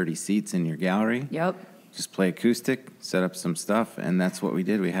 130 seats in your gallery. Yep. Just play acoustic, set up some stuff, and that's what we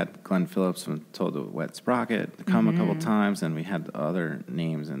did. We had Glenn Phillips from Told the Wet Sprocket to come a couple times, and we had other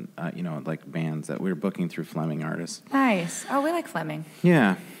names and like bands that we were booking through Fleming artists. Nice. Oh, we like Fleming.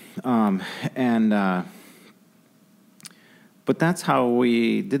 Yeah, but that's how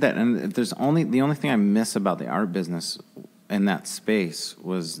we did that. And if the only thing I miss about the art business in that space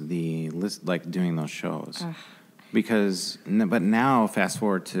was like doing those shows. But now, fast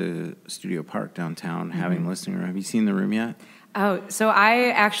forward to Studio Park downtown, having the listening room. Have you seen the room yet? Oh, so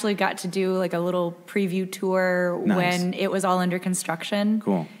I actually got to do like a little preview tour when it was all under construction.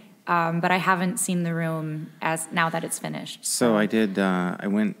 Cool. But I haven't seen the room now that it's finished. So I did. I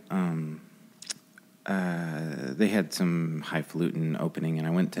went. They had some highfalutin opening, and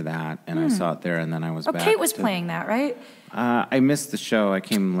I went to that, and I saw it there, and then I was back. Kate was playing that, right? I missed the show. I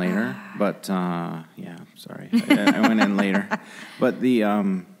came later, but yeah, sorry, I went in later. But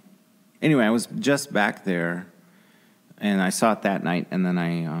anyway, I was just back there, and I saw it that night, and then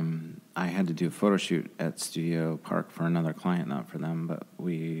I had to do a photo shoot at Studio Park for another client, not for them, but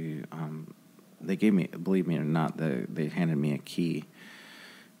they gave me, believe me or not, they handed me a key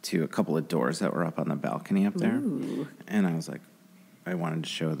to a couple of doors that were up on the balcony up there. Ooh. And I was like, I wanted to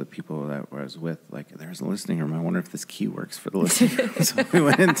show the people that I was with, like, there's a listening room. I wonder if this key works for the listening room. So we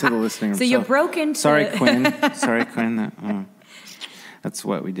went into the listening room. So you broke into... Sorry, Quinn. Sorry, Quinn. That's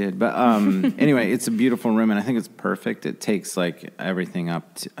what we did. But anyway, it's a beautiful room, and I think it's perfect. It takes, like, everything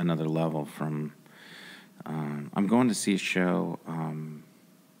up to another level from... I'm going to see a show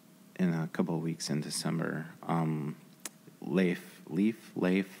in a couple of weeks in December. Leif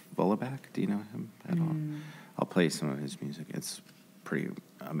Vollebæk. Do you know him at all? I'll play some of his music. It's pretty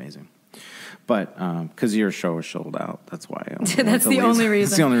amazing. But because your show was sold out, that's why. That's the only reason.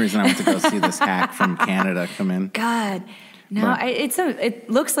 That's the only reason I went to go see this hack from Canada come in. God, no, it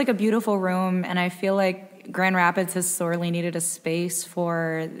looks like a beautiful room, and I feel like Grand Rapids has sorely needed a space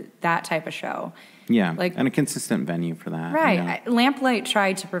for that type of show. Yeah, like, and a consistent venue for that. Right. You know? Lamplight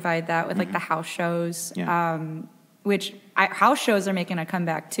tried to provide that with like the house shows. Yeah. Which house shows are making a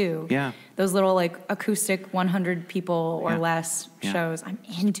comeback too. Yeah, those little like acoustic 100 people or less shows. I'm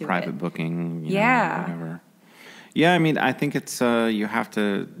into private booking. You know, whatever. Yeah, I mean, I think it's you have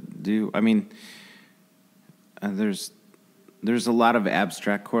to do. I mean, there's a lot of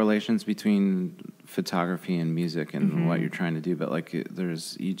abstract correlations between photography and music and what you're trying to do, but like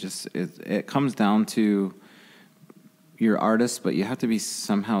it comes down to you're artists, but you have to be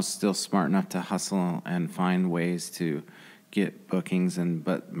somehow still smart enough to hustle and find ways to get bookings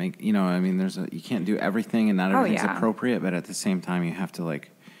but make, you know, I mean, you can't do everything and not everything's appropriate, but at the same time you have to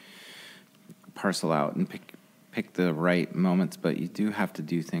like parcel out and pick the right moments, but you do have to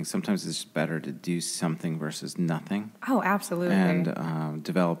do things. Sometimes it's better to do something versus nothing. Oh, absolutely. And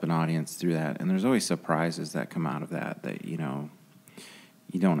develop an audience through that. And there's always surprises that come out of that, you know,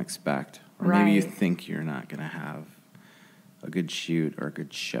 you don't expect. Or maybe you think you're not going to have a good shoot or a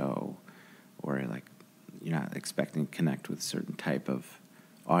good show, or like you're not expecting to connect with a certain type of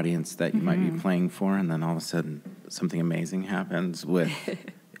audience that you might be playing for, and then all of a sudden something amazing happens with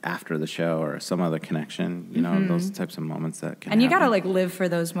after the show or some other connection, you know, those types of moments that can and you happen. Gotta like live for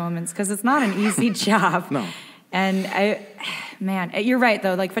those moments because it's not an easy job. No. And you're right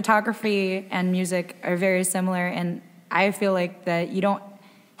though, like photography and music are very similar, and I feel like that you don't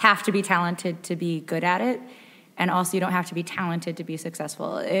have to be talented to be good at it. And also, you don't have to be talented to be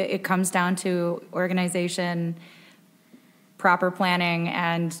successful. It comes down to organization, proper planning,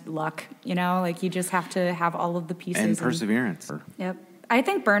 and luck. You know, like you just have to have all of the pieces. And perseverance. Yep. I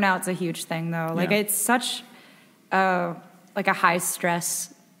think burnout's a huge thing, though. Like it's such like a high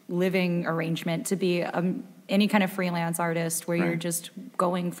stress living arrangement to be any kind of freelance artist where you're just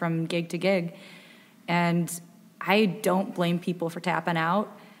going from gig to gig. And I don't blame people for tapping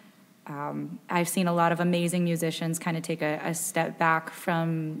out. I've seen a lot of amazing musicians kind of take a step back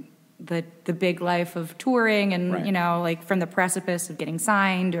from the big life of touring and, you know, like from the precipice of getting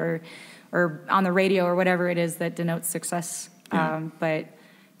signed or on the radio or whatever it is that denotes success. Yeah. But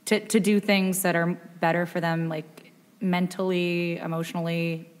to do things that are better for them, like mentally,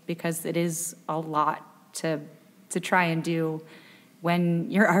 emotionally, because it is a lot to try and do when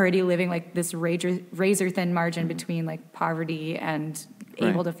you're already living like this razor thin margin between like poverty and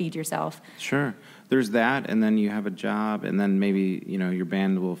able to feed yourself. Sure. There's that, and then you have a job, and then maybe, you know, your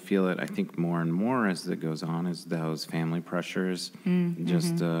band will feel it, I think, more and more as it goes on, as those family pressures,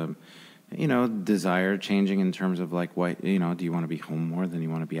 just, you know, desire changing in terms of like, what, you know, do you want to be home more than you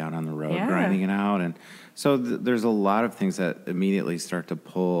want to be out on the road grinding it out? And so there's a lot of things that immediately start to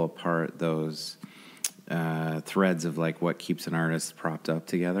pull apart those threads of like what keeps an artist propped up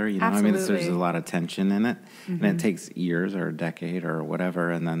together, you know. Absolutely. I mean, there's a lot of tension in it, and it takes years or a decade or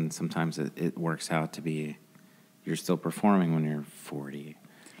whatever, and then sometimes it works out to be you're still performing when you're 40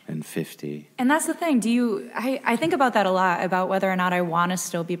 and 50. And that's the thing. I think about that a lot, about whether or not I want to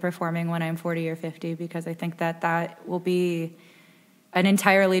still be performing when I'm 40 or 50, because I think that will be an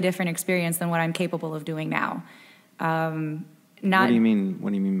entirely different experience than what I'm capable of doing now. Not, what do you mean? What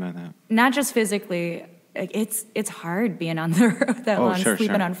do you mean by that? Not just physically. Like, it's hard being on the road that long,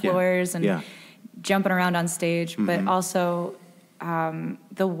 sleeping on floors and jumping around on stage, but also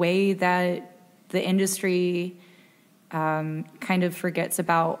the way that the industry kind of forgets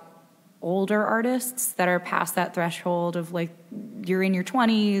about older artists that are past that threshold of like, you're in your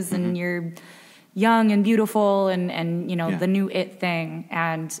 20s and you're young and beautiful and you know, the new it thing.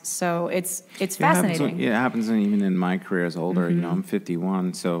 And so it's fascinating. It happens even in my career as older. You know, I'm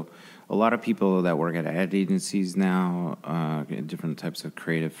 51, so a lot of people that work at ad agencies now, different types of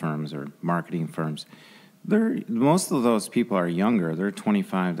creative firms or marketing firms, most of those people are younger. They're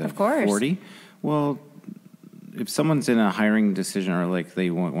 25 to 40. Well, if someone's in a hiring decision or like they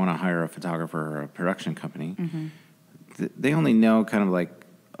want to hire a photographer or a production company, they only know kind of like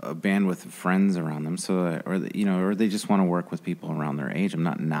a bandwidth of friends around them. So, or they just want to work with people around their age. I'm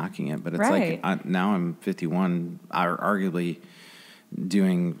not knocking it, but it's like now I'm 51, arguably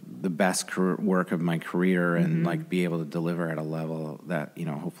doing the best work of my career and like be able to deliver at a level that, you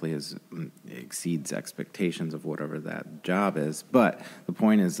know, hopefully exceeds expectations of whatever that job is. But the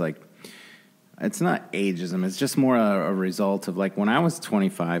point is, like, it's not ageism. It's just more a result of, like, when I was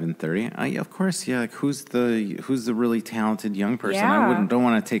 25 and 30, of course, like, who's the really talented young person? I don't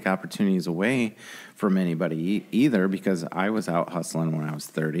want to take opportunities away from anybody either, because I was out hustling when I was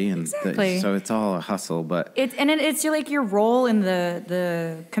 30, and so it's all a hustle. But it's like your role in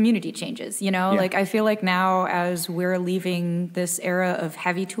the community changes. You know, like, I feel like now as we're leaving this era of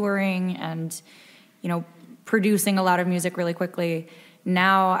heavy touring and, you know, producing a lot of music really quickly.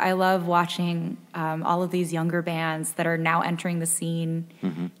 Now I love watching all of these younger bands that are now entering the scene,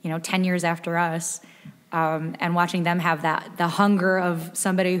 you know, 10 years after us, and watching them have the hunger of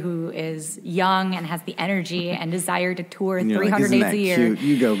somebody who is young and has the energy and desire to tour 300 days a year. Cute?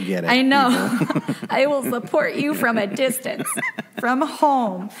 You go get it. I know. I will support you from a distance, from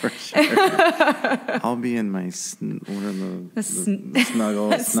home. For sure. I'll be in my snuggies.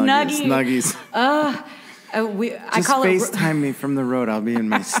 I call FaceTime me from the road. I'll be in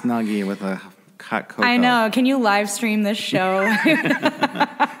my Snuggie with a hot cocoa. I know. Can you live stream this show?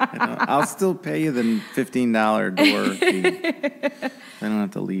 I'll still pay you the $15 door fee. I don't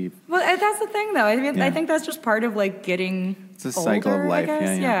have to leave. Well, that's the thing, though. I mean, I think that's just part of, like, getting It's a cycle older, of life. I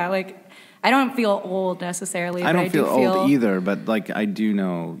guess. Yeah, like, I don't feel old necessarily. I don't feel old either, but, like, I do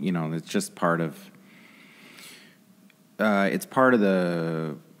know, you know, it's just part of. It's part of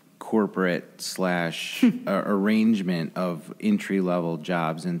the corporate / arrangement of entry-level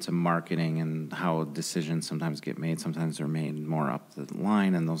jobs into marketing, and how decisions sometimes get made. Sometimes they're made more up the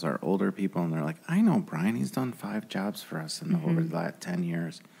line, and those are older people, and they're like, I know Brian, he's done 5 jobs for us over the last 10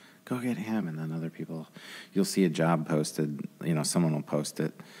 years. Go get him. And then other people, you'll see a job posted, you know, someone will post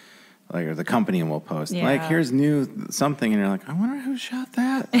it, like, or the company will post, like, here's new something, and you're like, I wonder who shot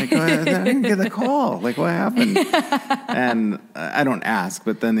that. Like, I didn't get the call. Like, what happened? And I don't ask,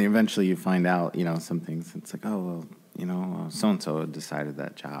 but then eventually you find out, you know, some things. It's like, oh, well, you know, so-and-so decided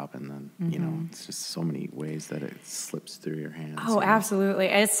that job, and then, you know, it's just so many ways that it slips through your hands. Oh, absolutely.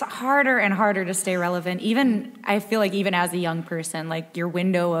 It's harder and harder to stay relevant. Even, I feel like even as a young person, like, your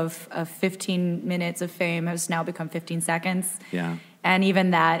window of 15 minutes of fame has now become 15 seconds. Yeah. And even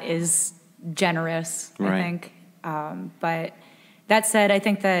that is generous, I think. But that said, I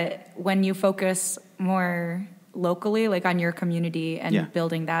think that when you focus more locally, like on your community and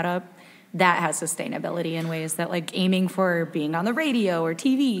building that up, that has sustainability in ways that, like, aiming for being on the radio or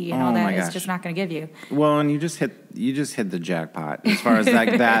TV and all that is just not going to give you. Well, and you just hit the jackpot as far as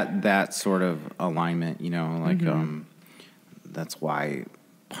like that sort of alignment, you know, like that's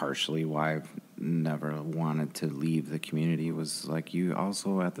partially why I've never wanted to leave the community, was like, you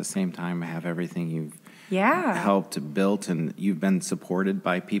also at the same time have everything you've helped build, and you've been supported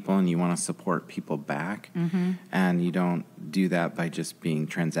by people, and you want to support people back, and you don't do that by just being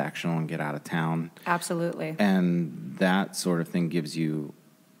transactional and get out of town. Absolutely. And that sort of thing gives you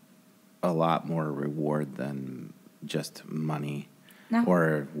a lot more reward than just money. No.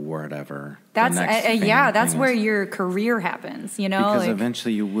 Or whatever. That's that's where your career happens, you know? Because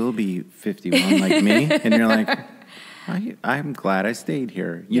eventually you will be 51 like me, and you're like, I'm glad I stayed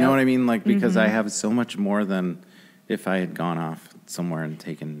here. You know what I mean? Like, because I have so much more than if I had gone off somewhere and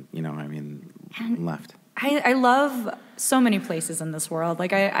taken, you know, left. I love so many places in this world.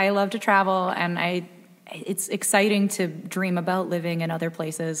 Like, I love to travel, and it's exciting to dream about living in other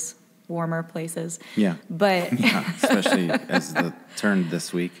places. Warmer places. Yeah. But especially as the turn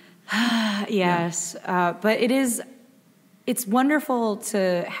this week. Yes. But it's wonderful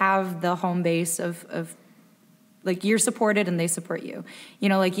to have the home base of like you're supported and they support you, you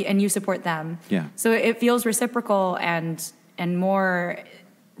know, like, and you support them. Yeah. So it feels reciprocal and more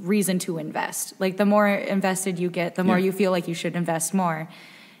reason to invest. Like the more invested you get, the more you feel like you should invest more.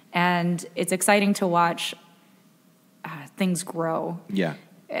 And it's exciting to watch things grow. Yeah.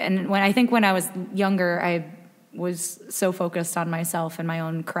 And when I was younger, I was so focused on myself and my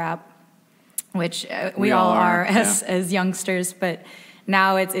own crap, which we all are as youngsters. But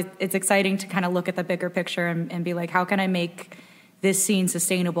now it's exciting to kind of look at the bigger picture and be like, how can I make this scene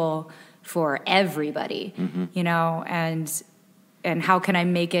sustainable for everybody? Mm-hmm. You know, and how can I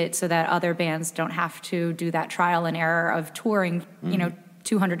make it so that other bands don't have to do that trial and error of touring, you know,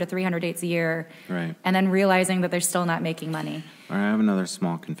 200 to 300 dates a year, right? And then realizing that they're still not making money. All right, I have another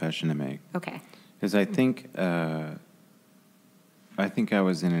small confession to make. Okay. Because I think I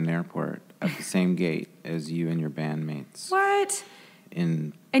was in an airport at the same gate as you and your bandmates. What?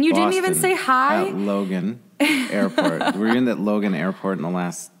 In and you Boston, didn't even say hi? At Logan Airport. Were you in that Logan Airport in the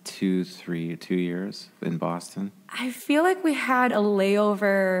last 2 years in Boston? I feel like we had a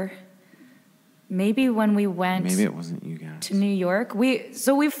layover. Maybe when we went. Maybe it wasn't you guys. To New York.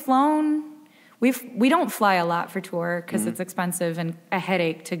 We've flown. We don't fly a lot for tour because it's expensive and a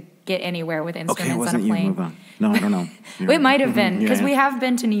headache to get anywhere with instruments on a plane. You. Move on. No, I don't know. It might have been because we have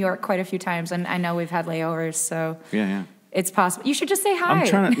been to New York quite a few times, and I know we've had layovers. So yeah. It's possible. You should just say hi. I'm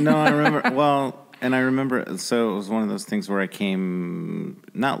trying to. No, I remember. Well, and I remember. So it was one of those things where I came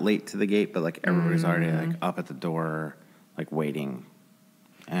not late to the gate, but like everybody's already like up at the door, like waiting,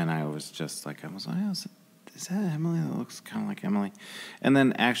 and I was just like, oh, is that Emilee? That looks kind of like Emilee. And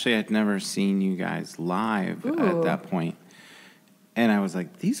then actually, I'd never seen you guys live at that point. And I was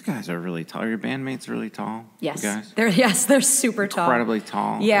like, these guys are really tall. Are your bandmates really tall? Yes. You guys? They're super tall. Incredibly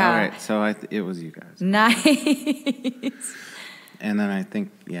tall. Yeah. All right. So it was you guys. Nice. And then I think,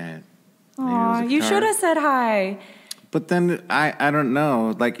 Aw, you should have said hi. But then I don't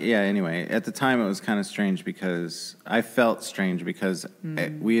know. Like, anyway, at the time it was kind of strange because I felt strange because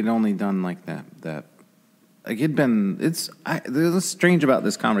we had only done like that. Like it was strange about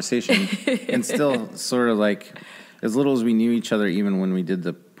this conversation and still sort of like as little as we knew each other, even when we did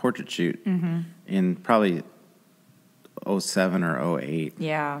the portrait shoot in probably 07 or 08.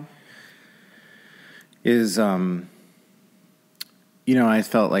 Yeah. Is, I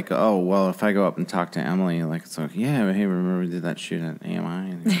felt like, oh, well, if I go up and talk to Emilee, like, it's like, yeah, hey, remember we did that shoot at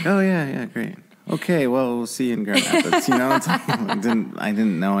AMI? And he's like, oh, yeah, great. Okay, well, we'll see you in Grand Rapids. It's like, I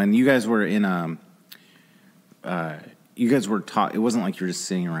didn't know. And you guys were in, it wasn't like you were just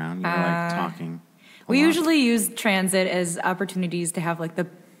sitting around, you were like talking. We usually use transit as opportunities to have like the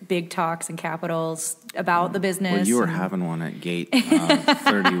big talks in capitals about the business. Well, you were having one at gate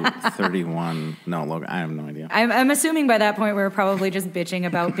 31. No, Logan, I have no idea. I'm assuming by that point we were probably just bitching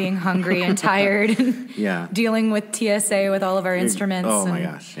about being hungry and tired and dealing with TSA with all of our instruments. Oh, my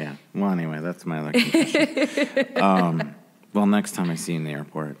gosh, yeah. Well, anyway, that's my other confession. Well, next time I see you in the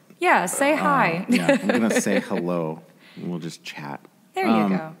airport. Yeah, say hi. I'm going to say hello. We'll just chat. There you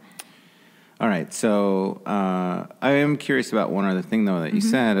go. All right, so I am curious about one other thing, though, that you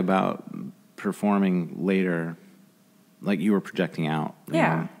said about performing later, like you were projecting out.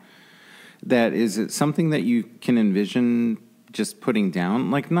 Yeah. That is it something that you can envision just putting down?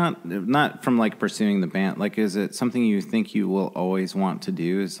 Like not from like pursuing the band. Like is it something you think you will always want to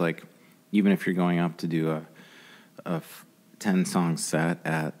do? Is like even if you're going up to do a 10-song set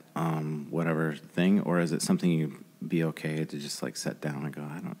at whatever thing, or is it something you be okay to just like sit down and go,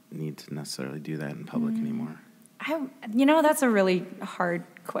 I don't need to necessarily do that in public anymore? That's a really hard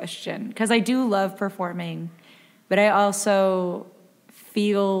question because I do love performing, but I also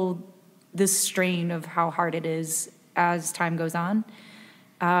feel the strain of how hard it is as time goes on.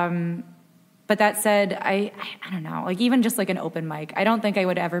 But that said, I don't know, like even just like an open mic, I don't think I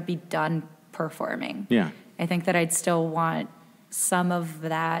would ever be done performing. Yeah. I think that I'd still want some of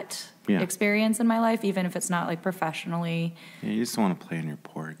that experience in my life, even if it's not like professionally. Yeah, you just want to play on your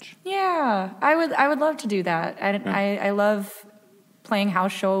porch. Yeah, I would love to do that. I love playing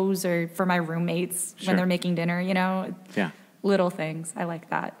house shows or for my roommates when they're making dinner, Yeah. Little things. I like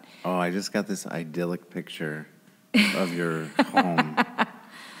that. Oh, I just got this idyllic picture of your home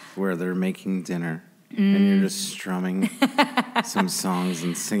where they're making dinner and you're just strumming some songs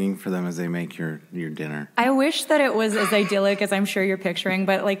and singing for them as they make your dinner. I wish that it was as idyllic as I'm sure you're picturing,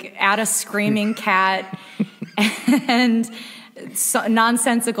 but like add a screaming cat and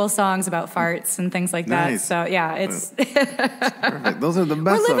nonsensical songs about farts and things like that. So yeah, it's perfect. Those are the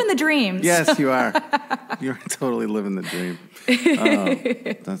best. We're living the dreams. Yes, you are. You're totally living the dream. Oh,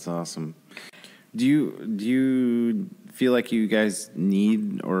 that's awesome. Do you feel like you guys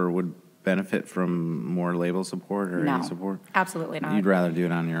need or would benefit from more label support or any support? Absolutely not. You'd rather do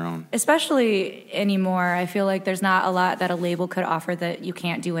it on your own? Especially anymore, I feel like there's not a lot that a label could offer that you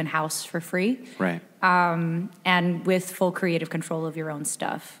can't do in-house for free. Right. And with full creative control of your own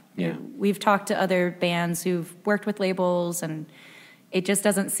stuff. Yeah. We've talked to other bands who've worked with labels, and it just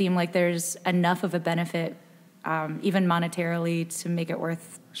doesn't seem like there's enough of a benefit, even monetarily, to make it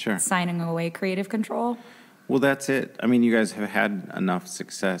worth signing away creative control. Well, that's it. I mean, you guys have had enough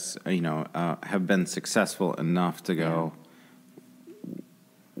success, have been successful enough to go,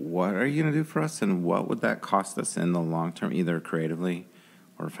 what are you going to do for us? And what would that cost us in the long term, either creatively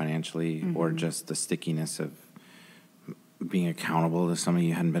or financially, or just the stickiness of being accountable to somebody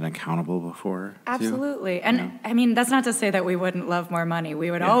you hadn't been accountable before? Absolutely. And I mean, that's not to say that we wouldn't love more money.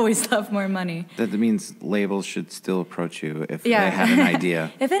 We would always love more money. That means labels should still approach you if they have an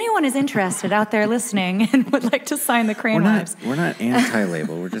idea. If anyone is interested out there listening and would like to sign the Crane Wives. We're not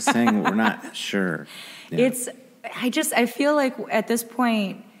anti-label. We're just saying we're not sure. Yeah. I feel like at this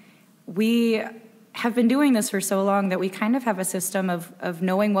point, we have been doing this for so long that we kind of have a system of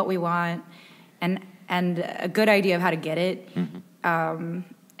knowing what we want and a good idea of how to get it.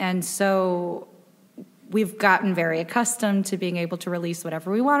 And so we've gotten very accustomed to being able to release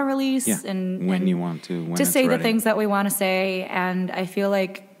whatever we want to release. And when you want to. When to say ready. the things that we want to say. And I feel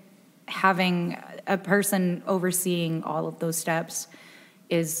like having a person overseeing all of those steps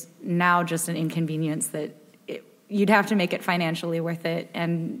is now just an inconvenience that you'd have to make it financially worth it.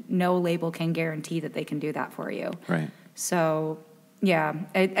 And no label can guarantee that they can do that for you. Right. So... yeah,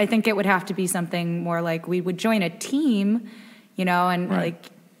 I think it would have to be something more like we would join a team, and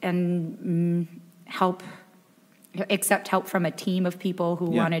accept help from a team of people who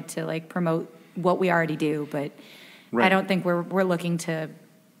wanted to promote what we already do. But I don't think we're looking to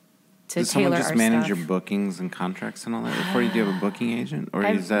Does tailor someone just our manage stuff. your bookings and contracts and all that before you do have a booking agent, or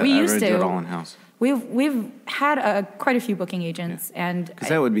we used do to it all in house? We've had quite a few booking agents, and because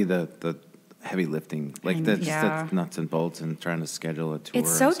that would be the heavy lifting, that's nuts and bolts, and trying to schedule a tour.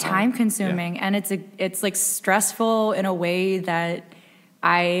 It's so time consuming, and it's like stressful in a way that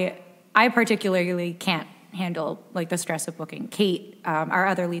I particularly can't handle, like the stress of booking. Kate, our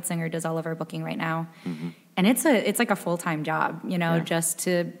other lead singer, does all of our booking right now, and it's like a full-time job, just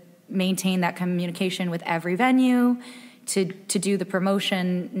to maintain that communication with every venue, to do the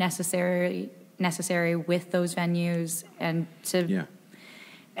promotion necessary with those venues, and to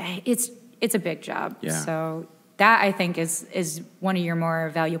it's a big job. Yeah. So that, I think, is one of your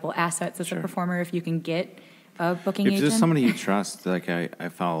more valuable assets as a performer, if you can get a booking agent. If there's somebody you trust, like I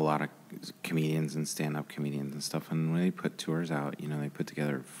follow a lot of comedians and stand-up comedians and stuff, and when they put tours out, they put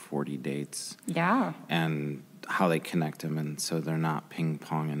together 40 dates. Yeah. And how they connect them, and so they're not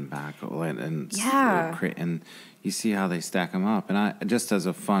ping-ponging back. And you see how they stack them up. And I, just as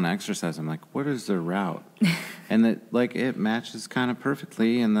a fun exercise, I'm like, what is their route? And it matches kind of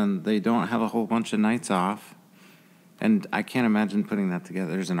perfectly, and then they don't have a whole bunch of nights off. And I can't imagine putting that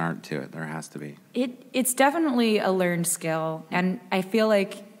together. There's an art to it. There has to be. It's definitely a learned skill. And I feel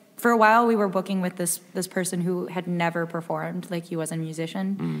like for a while we were booking with this person who had never performed, like he was a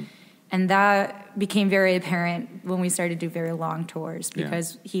musician. And that became very apparent when we started to do very long tours,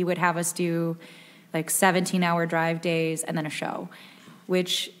 because he would have us do 17-hour drive days and then a show,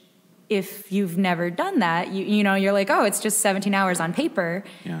 which if you've never done that, you're like, oh, it's just 17 hours on paper,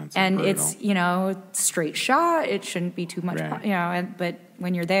 and it's straight shot. It shouldn't be too much, but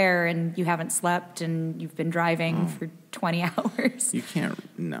when you're there and you haven't slept and you've been driving for 20 hours, you can't.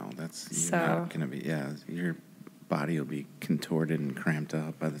 No, you're not going to be. Yeah, your body will be contorted and cramped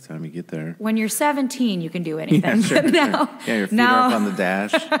up by the time you get there. When you're 17, you can do anything. Yeah, sure, now, yeah, your feet are up on the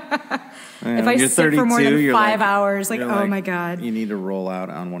dash. If I sit for more than 5 hours, oh my God. You need to roll out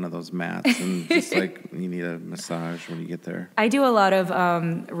on one of those mats, and just you need a massage when you get there. I do a lot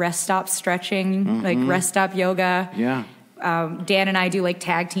of rest stop stretching, like rest stop yoga. Yeah. Dan and I do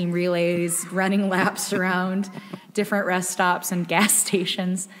tag team relays, running laps around different rest stops and gas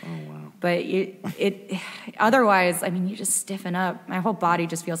stations. Oh, wow. But otherwise, you just stiffen up. My whole body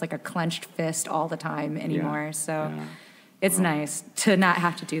just feels like a clenched fist all the time anymore. Yeah. So it's nice to not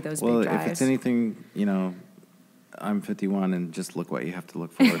have to do those big drives. Well, if it's anything, I'm 51, and just look what you have to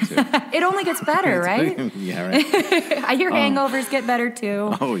look forward to. It only gets better, right? Yeah, right. Your hangovers get better,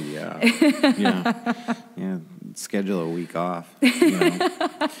 too. Oh, yeah. Yeah. Schedule a week off.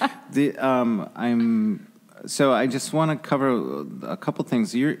 So I just want to cover a couple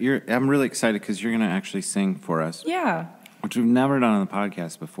things. I'm really excited because you're going to actually sing for us. Yeah. Which we've never done on the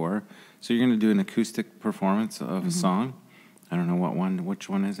podcast before. So you're going to do an acoustic performance of a song. I don't know which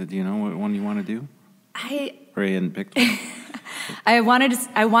one is it? Do you know what one you want to do? Or you hadn't picked one? I wanted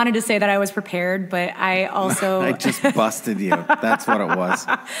to say that I was prepared, but I also I just busted you. That's what it was. She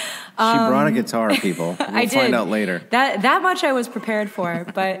brought a guitar, people. We'll find out later. That much I was prepared for,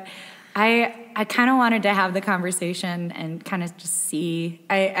 but I kind of wanted to have the conversation and kind of just see.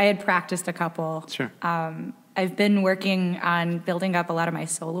 I had practiced a couple. Sure. I've been working on building up a lot of my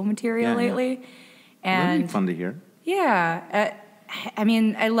solo material lately. Yeah. And That'd be fun to hear. Yeah. I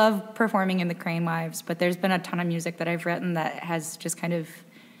mean, I love performing in the Crane Wives, but there's been a ton of music that I've written that has just kind of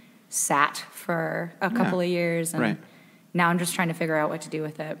sat for a couple of years. And now I'm just trying to figure out what to do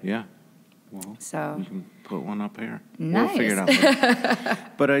with it. Yeah. Well, so you can put one up here. Nice. We'll figure it out later.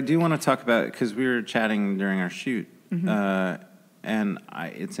 But I do want to talk about, because we were chatting during our shoot, and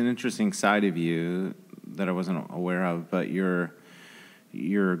it's an interesting side of you that I wasn't aware of, but you're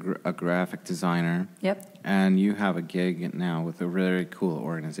a graphic designer. Yep. And you have a gig now with a really cool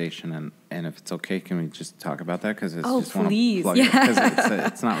organization. And if it's okay, can we just talk about that? Because it's just want to plug it. Because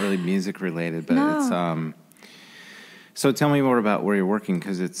it's not really music related, but it's... So tell me more about where you're working,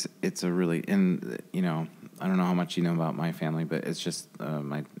 because it's a really... And, you know, I don't know how much you know about my family, but it's just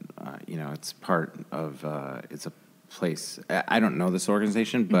it's part of... it's a place... I don't know this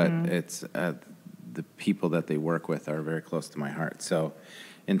organization, but it's... the people that they work with are very close to my heart. So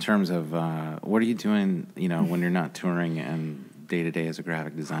in terms of what are you doing, when you're not touring and day-to-day as a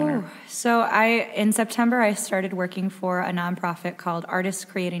graphic designer? So in September, I started working for a nonprofit called Artists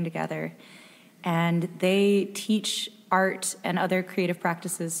Creating Together. And they teach art and other creative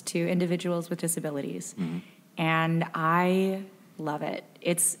practices to individuals with disabilities. And I love it.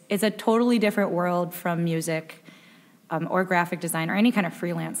 It's a totally different world from music or graphic design or any kind of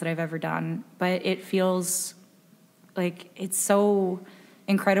freelance that I've ever done. But it feels like it's so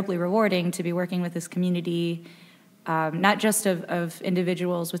incredibly rewarding to be working with this community, not just of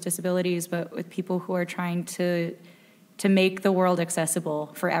individuals with disabilities, but with people who are trying to make the world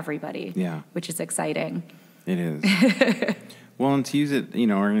accessible for everybody, which is exciting. It is. Well, and to use it,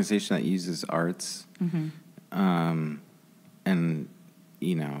 organization that uses arts, and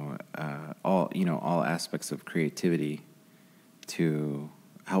all aspects of creativity to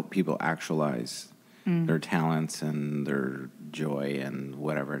help people actualize their talents and their joy and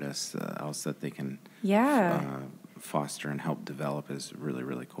whatever it is else that they can foster and help develop is really,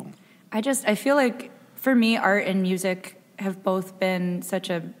 really cool. I feel like for me, art and music have both been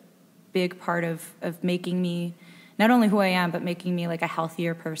such a big part of making me not only who I am, but making me like a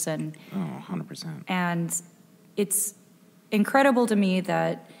healthier person. Oh, 100%. And it's incredible to me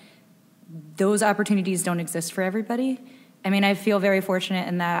that those opportunities don't exist for everybody. I mean, I feel very fortunate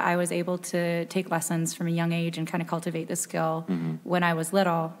in that I was able to take lessons from a young age and kind of cultivate the skill when I was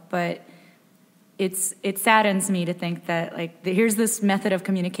little. But it saddens me to think that here's this method of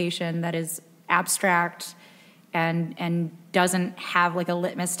communication that is abstract and doesn't have a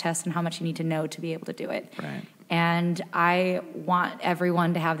litmus test on how much you need to know to be able to do it. Right. And I want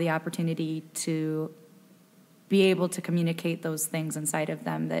everyone to have the opportunity to be able to communicate those things inside of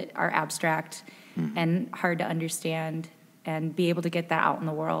them that are abstract and hard to understand, and be able to get that out in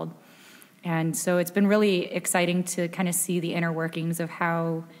the world. And so it's been really exciting to kind of see the inner workings of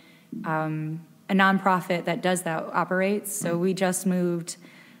how a nonprofit that does that operates. So we just moved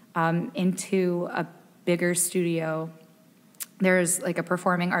into a bigger studio. There's a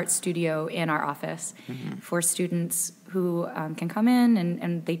performing arts studio in our office for students who can come in,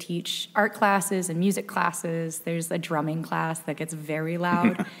 and they teach art classes and music classes. There's a drumming class that gets very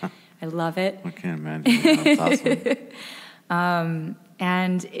loud. I love it. I can't imagine. That's awesome.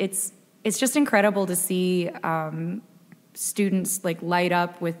 And it's just incredible to see students light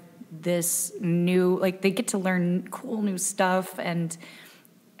up with this new, they get to learn cool new stuff and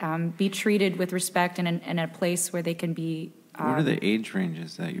be treated with respect in a place where they can be. What are the age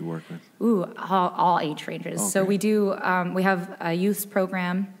ranges that you work with? All age ranges. Okay. So we have a youth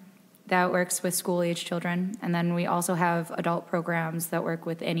program that works with school-age children, and then we also have adult programs that work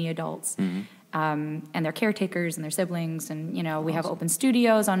with any adults, and their caretakers and their siblings, and we have open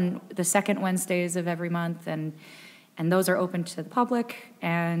studios on the second Wednesdays of every month, and those are open to the public,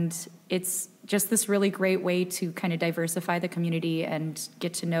 and it's just this really great way to kind of diversify the community and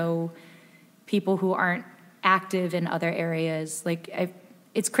get to know people who aren't active in other areas.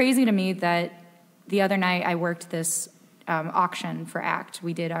 It's crazy to me that the other night I worked this auction for ACT.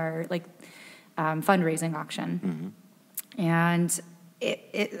 We did our fundraising auction, and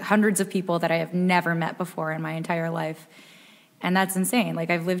it hundreds of people that I have never met before in my entire life, and that's insane.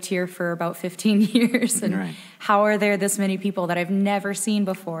 I've lived here for about 15 years, and how are there this many people that I've never seen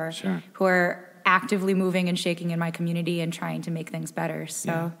before who are actively moving and shaking in my community and trying to make things better?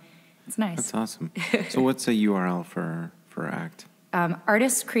 So. It's nice. That's awesome. So what's a URL for ACT?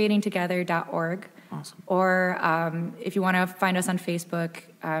 artistscreatingtogether.org. Awesome. Or if you want to find us on Facebook,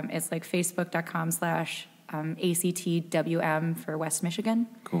 it's like facebook.com/ACTWM for West Michigan.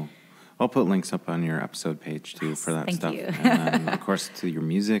 Cool. I'll put links up on your episode page, too, for that Thank stuff. you. And then, of course, to your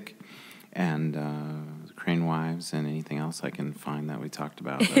music and Crane Wives and anything else I can find that we talked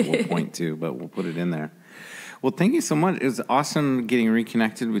about that we'll point to, but we'll put it in there. Well, thank you so much. It was awesome getting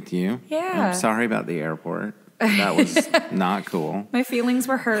reconnected with you. Yeah. I'm sorry about the airport. That was not cool. My feelings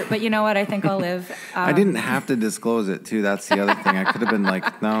were hurt, but you know what? I think I'll live. I didn't have to disclose it, too. That's the other thing. I could have been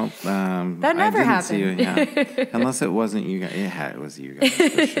like, no. That never I didn't happened. See you. Yeah. Unless it wasn't you guys. Yeah, it was you guys,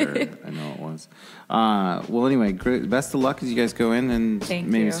 for sure. I know it was. Well, anyway, great. Best of luck as you guys go in and Thank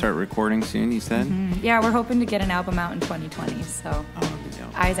maybe you. start recording soon, you said? Mm-hmm. Yeah, we're hoping to get an album out in 2020, so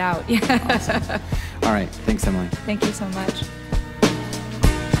eyes out. Yeah. Awesome. All right. Thanks, Emilee. Thank you so much.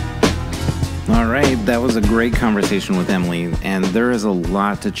 All right, that was a great conversation with Emilee, and there is a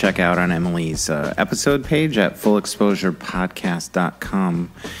lot to check out on Emilee's episode page at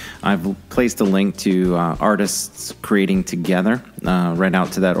fullexposurepodcast.com. I've placed a link to Artists Creating Together right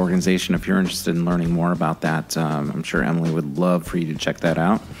out to that organization if you're interested in learning more about that. I'm sure Emilee would love for you to check that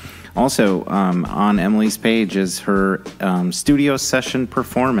out. Also, on Emilee's page is her studio session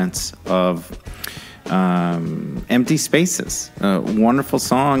performance of Empty Spaces. Wonderful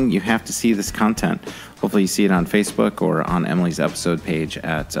song. You have to see this content. Hopefully you see it on Facebook or on Emilee's episode page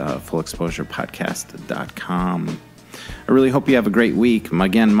at fullexposurepodcast.com. I really hope you have a great week.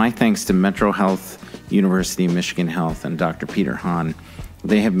 Again, my thanks to Metro Health, University of Michigan Health, and Dr. Peter Hahn.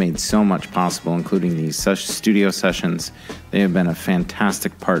 They have made so much possible, including these studio sessions. They have been a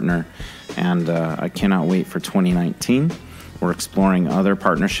fantastic partner, and I cannot wait for 2019. We're exploring other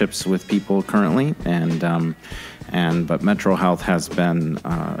partnerships with people currently, but Metro Health has been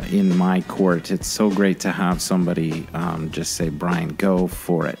in my court. It's so great to have somebody just say, Brian, go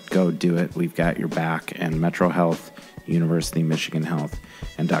for it, go do it. We've got your back. And Metro Health, University of Michigan Health,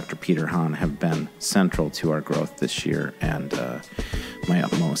 and Dr. Peter Hahn have been central to our growth this year, and my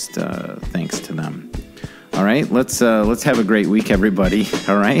utmost thanks to them. All right, let's have a great week, everybody.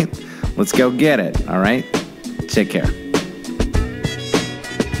 All right, let's go get it. All right, take care.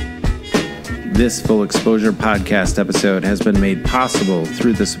 This Full Exposure podcast episode has been made possible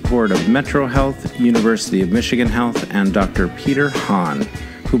through the support of Metro Health, University of Michigan Health, and Dr. Peter Hahn,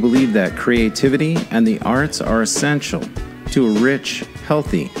 who believe that creativity and the arts are essential to a rich,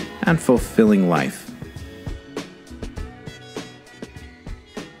 healthy, and fulfilling life.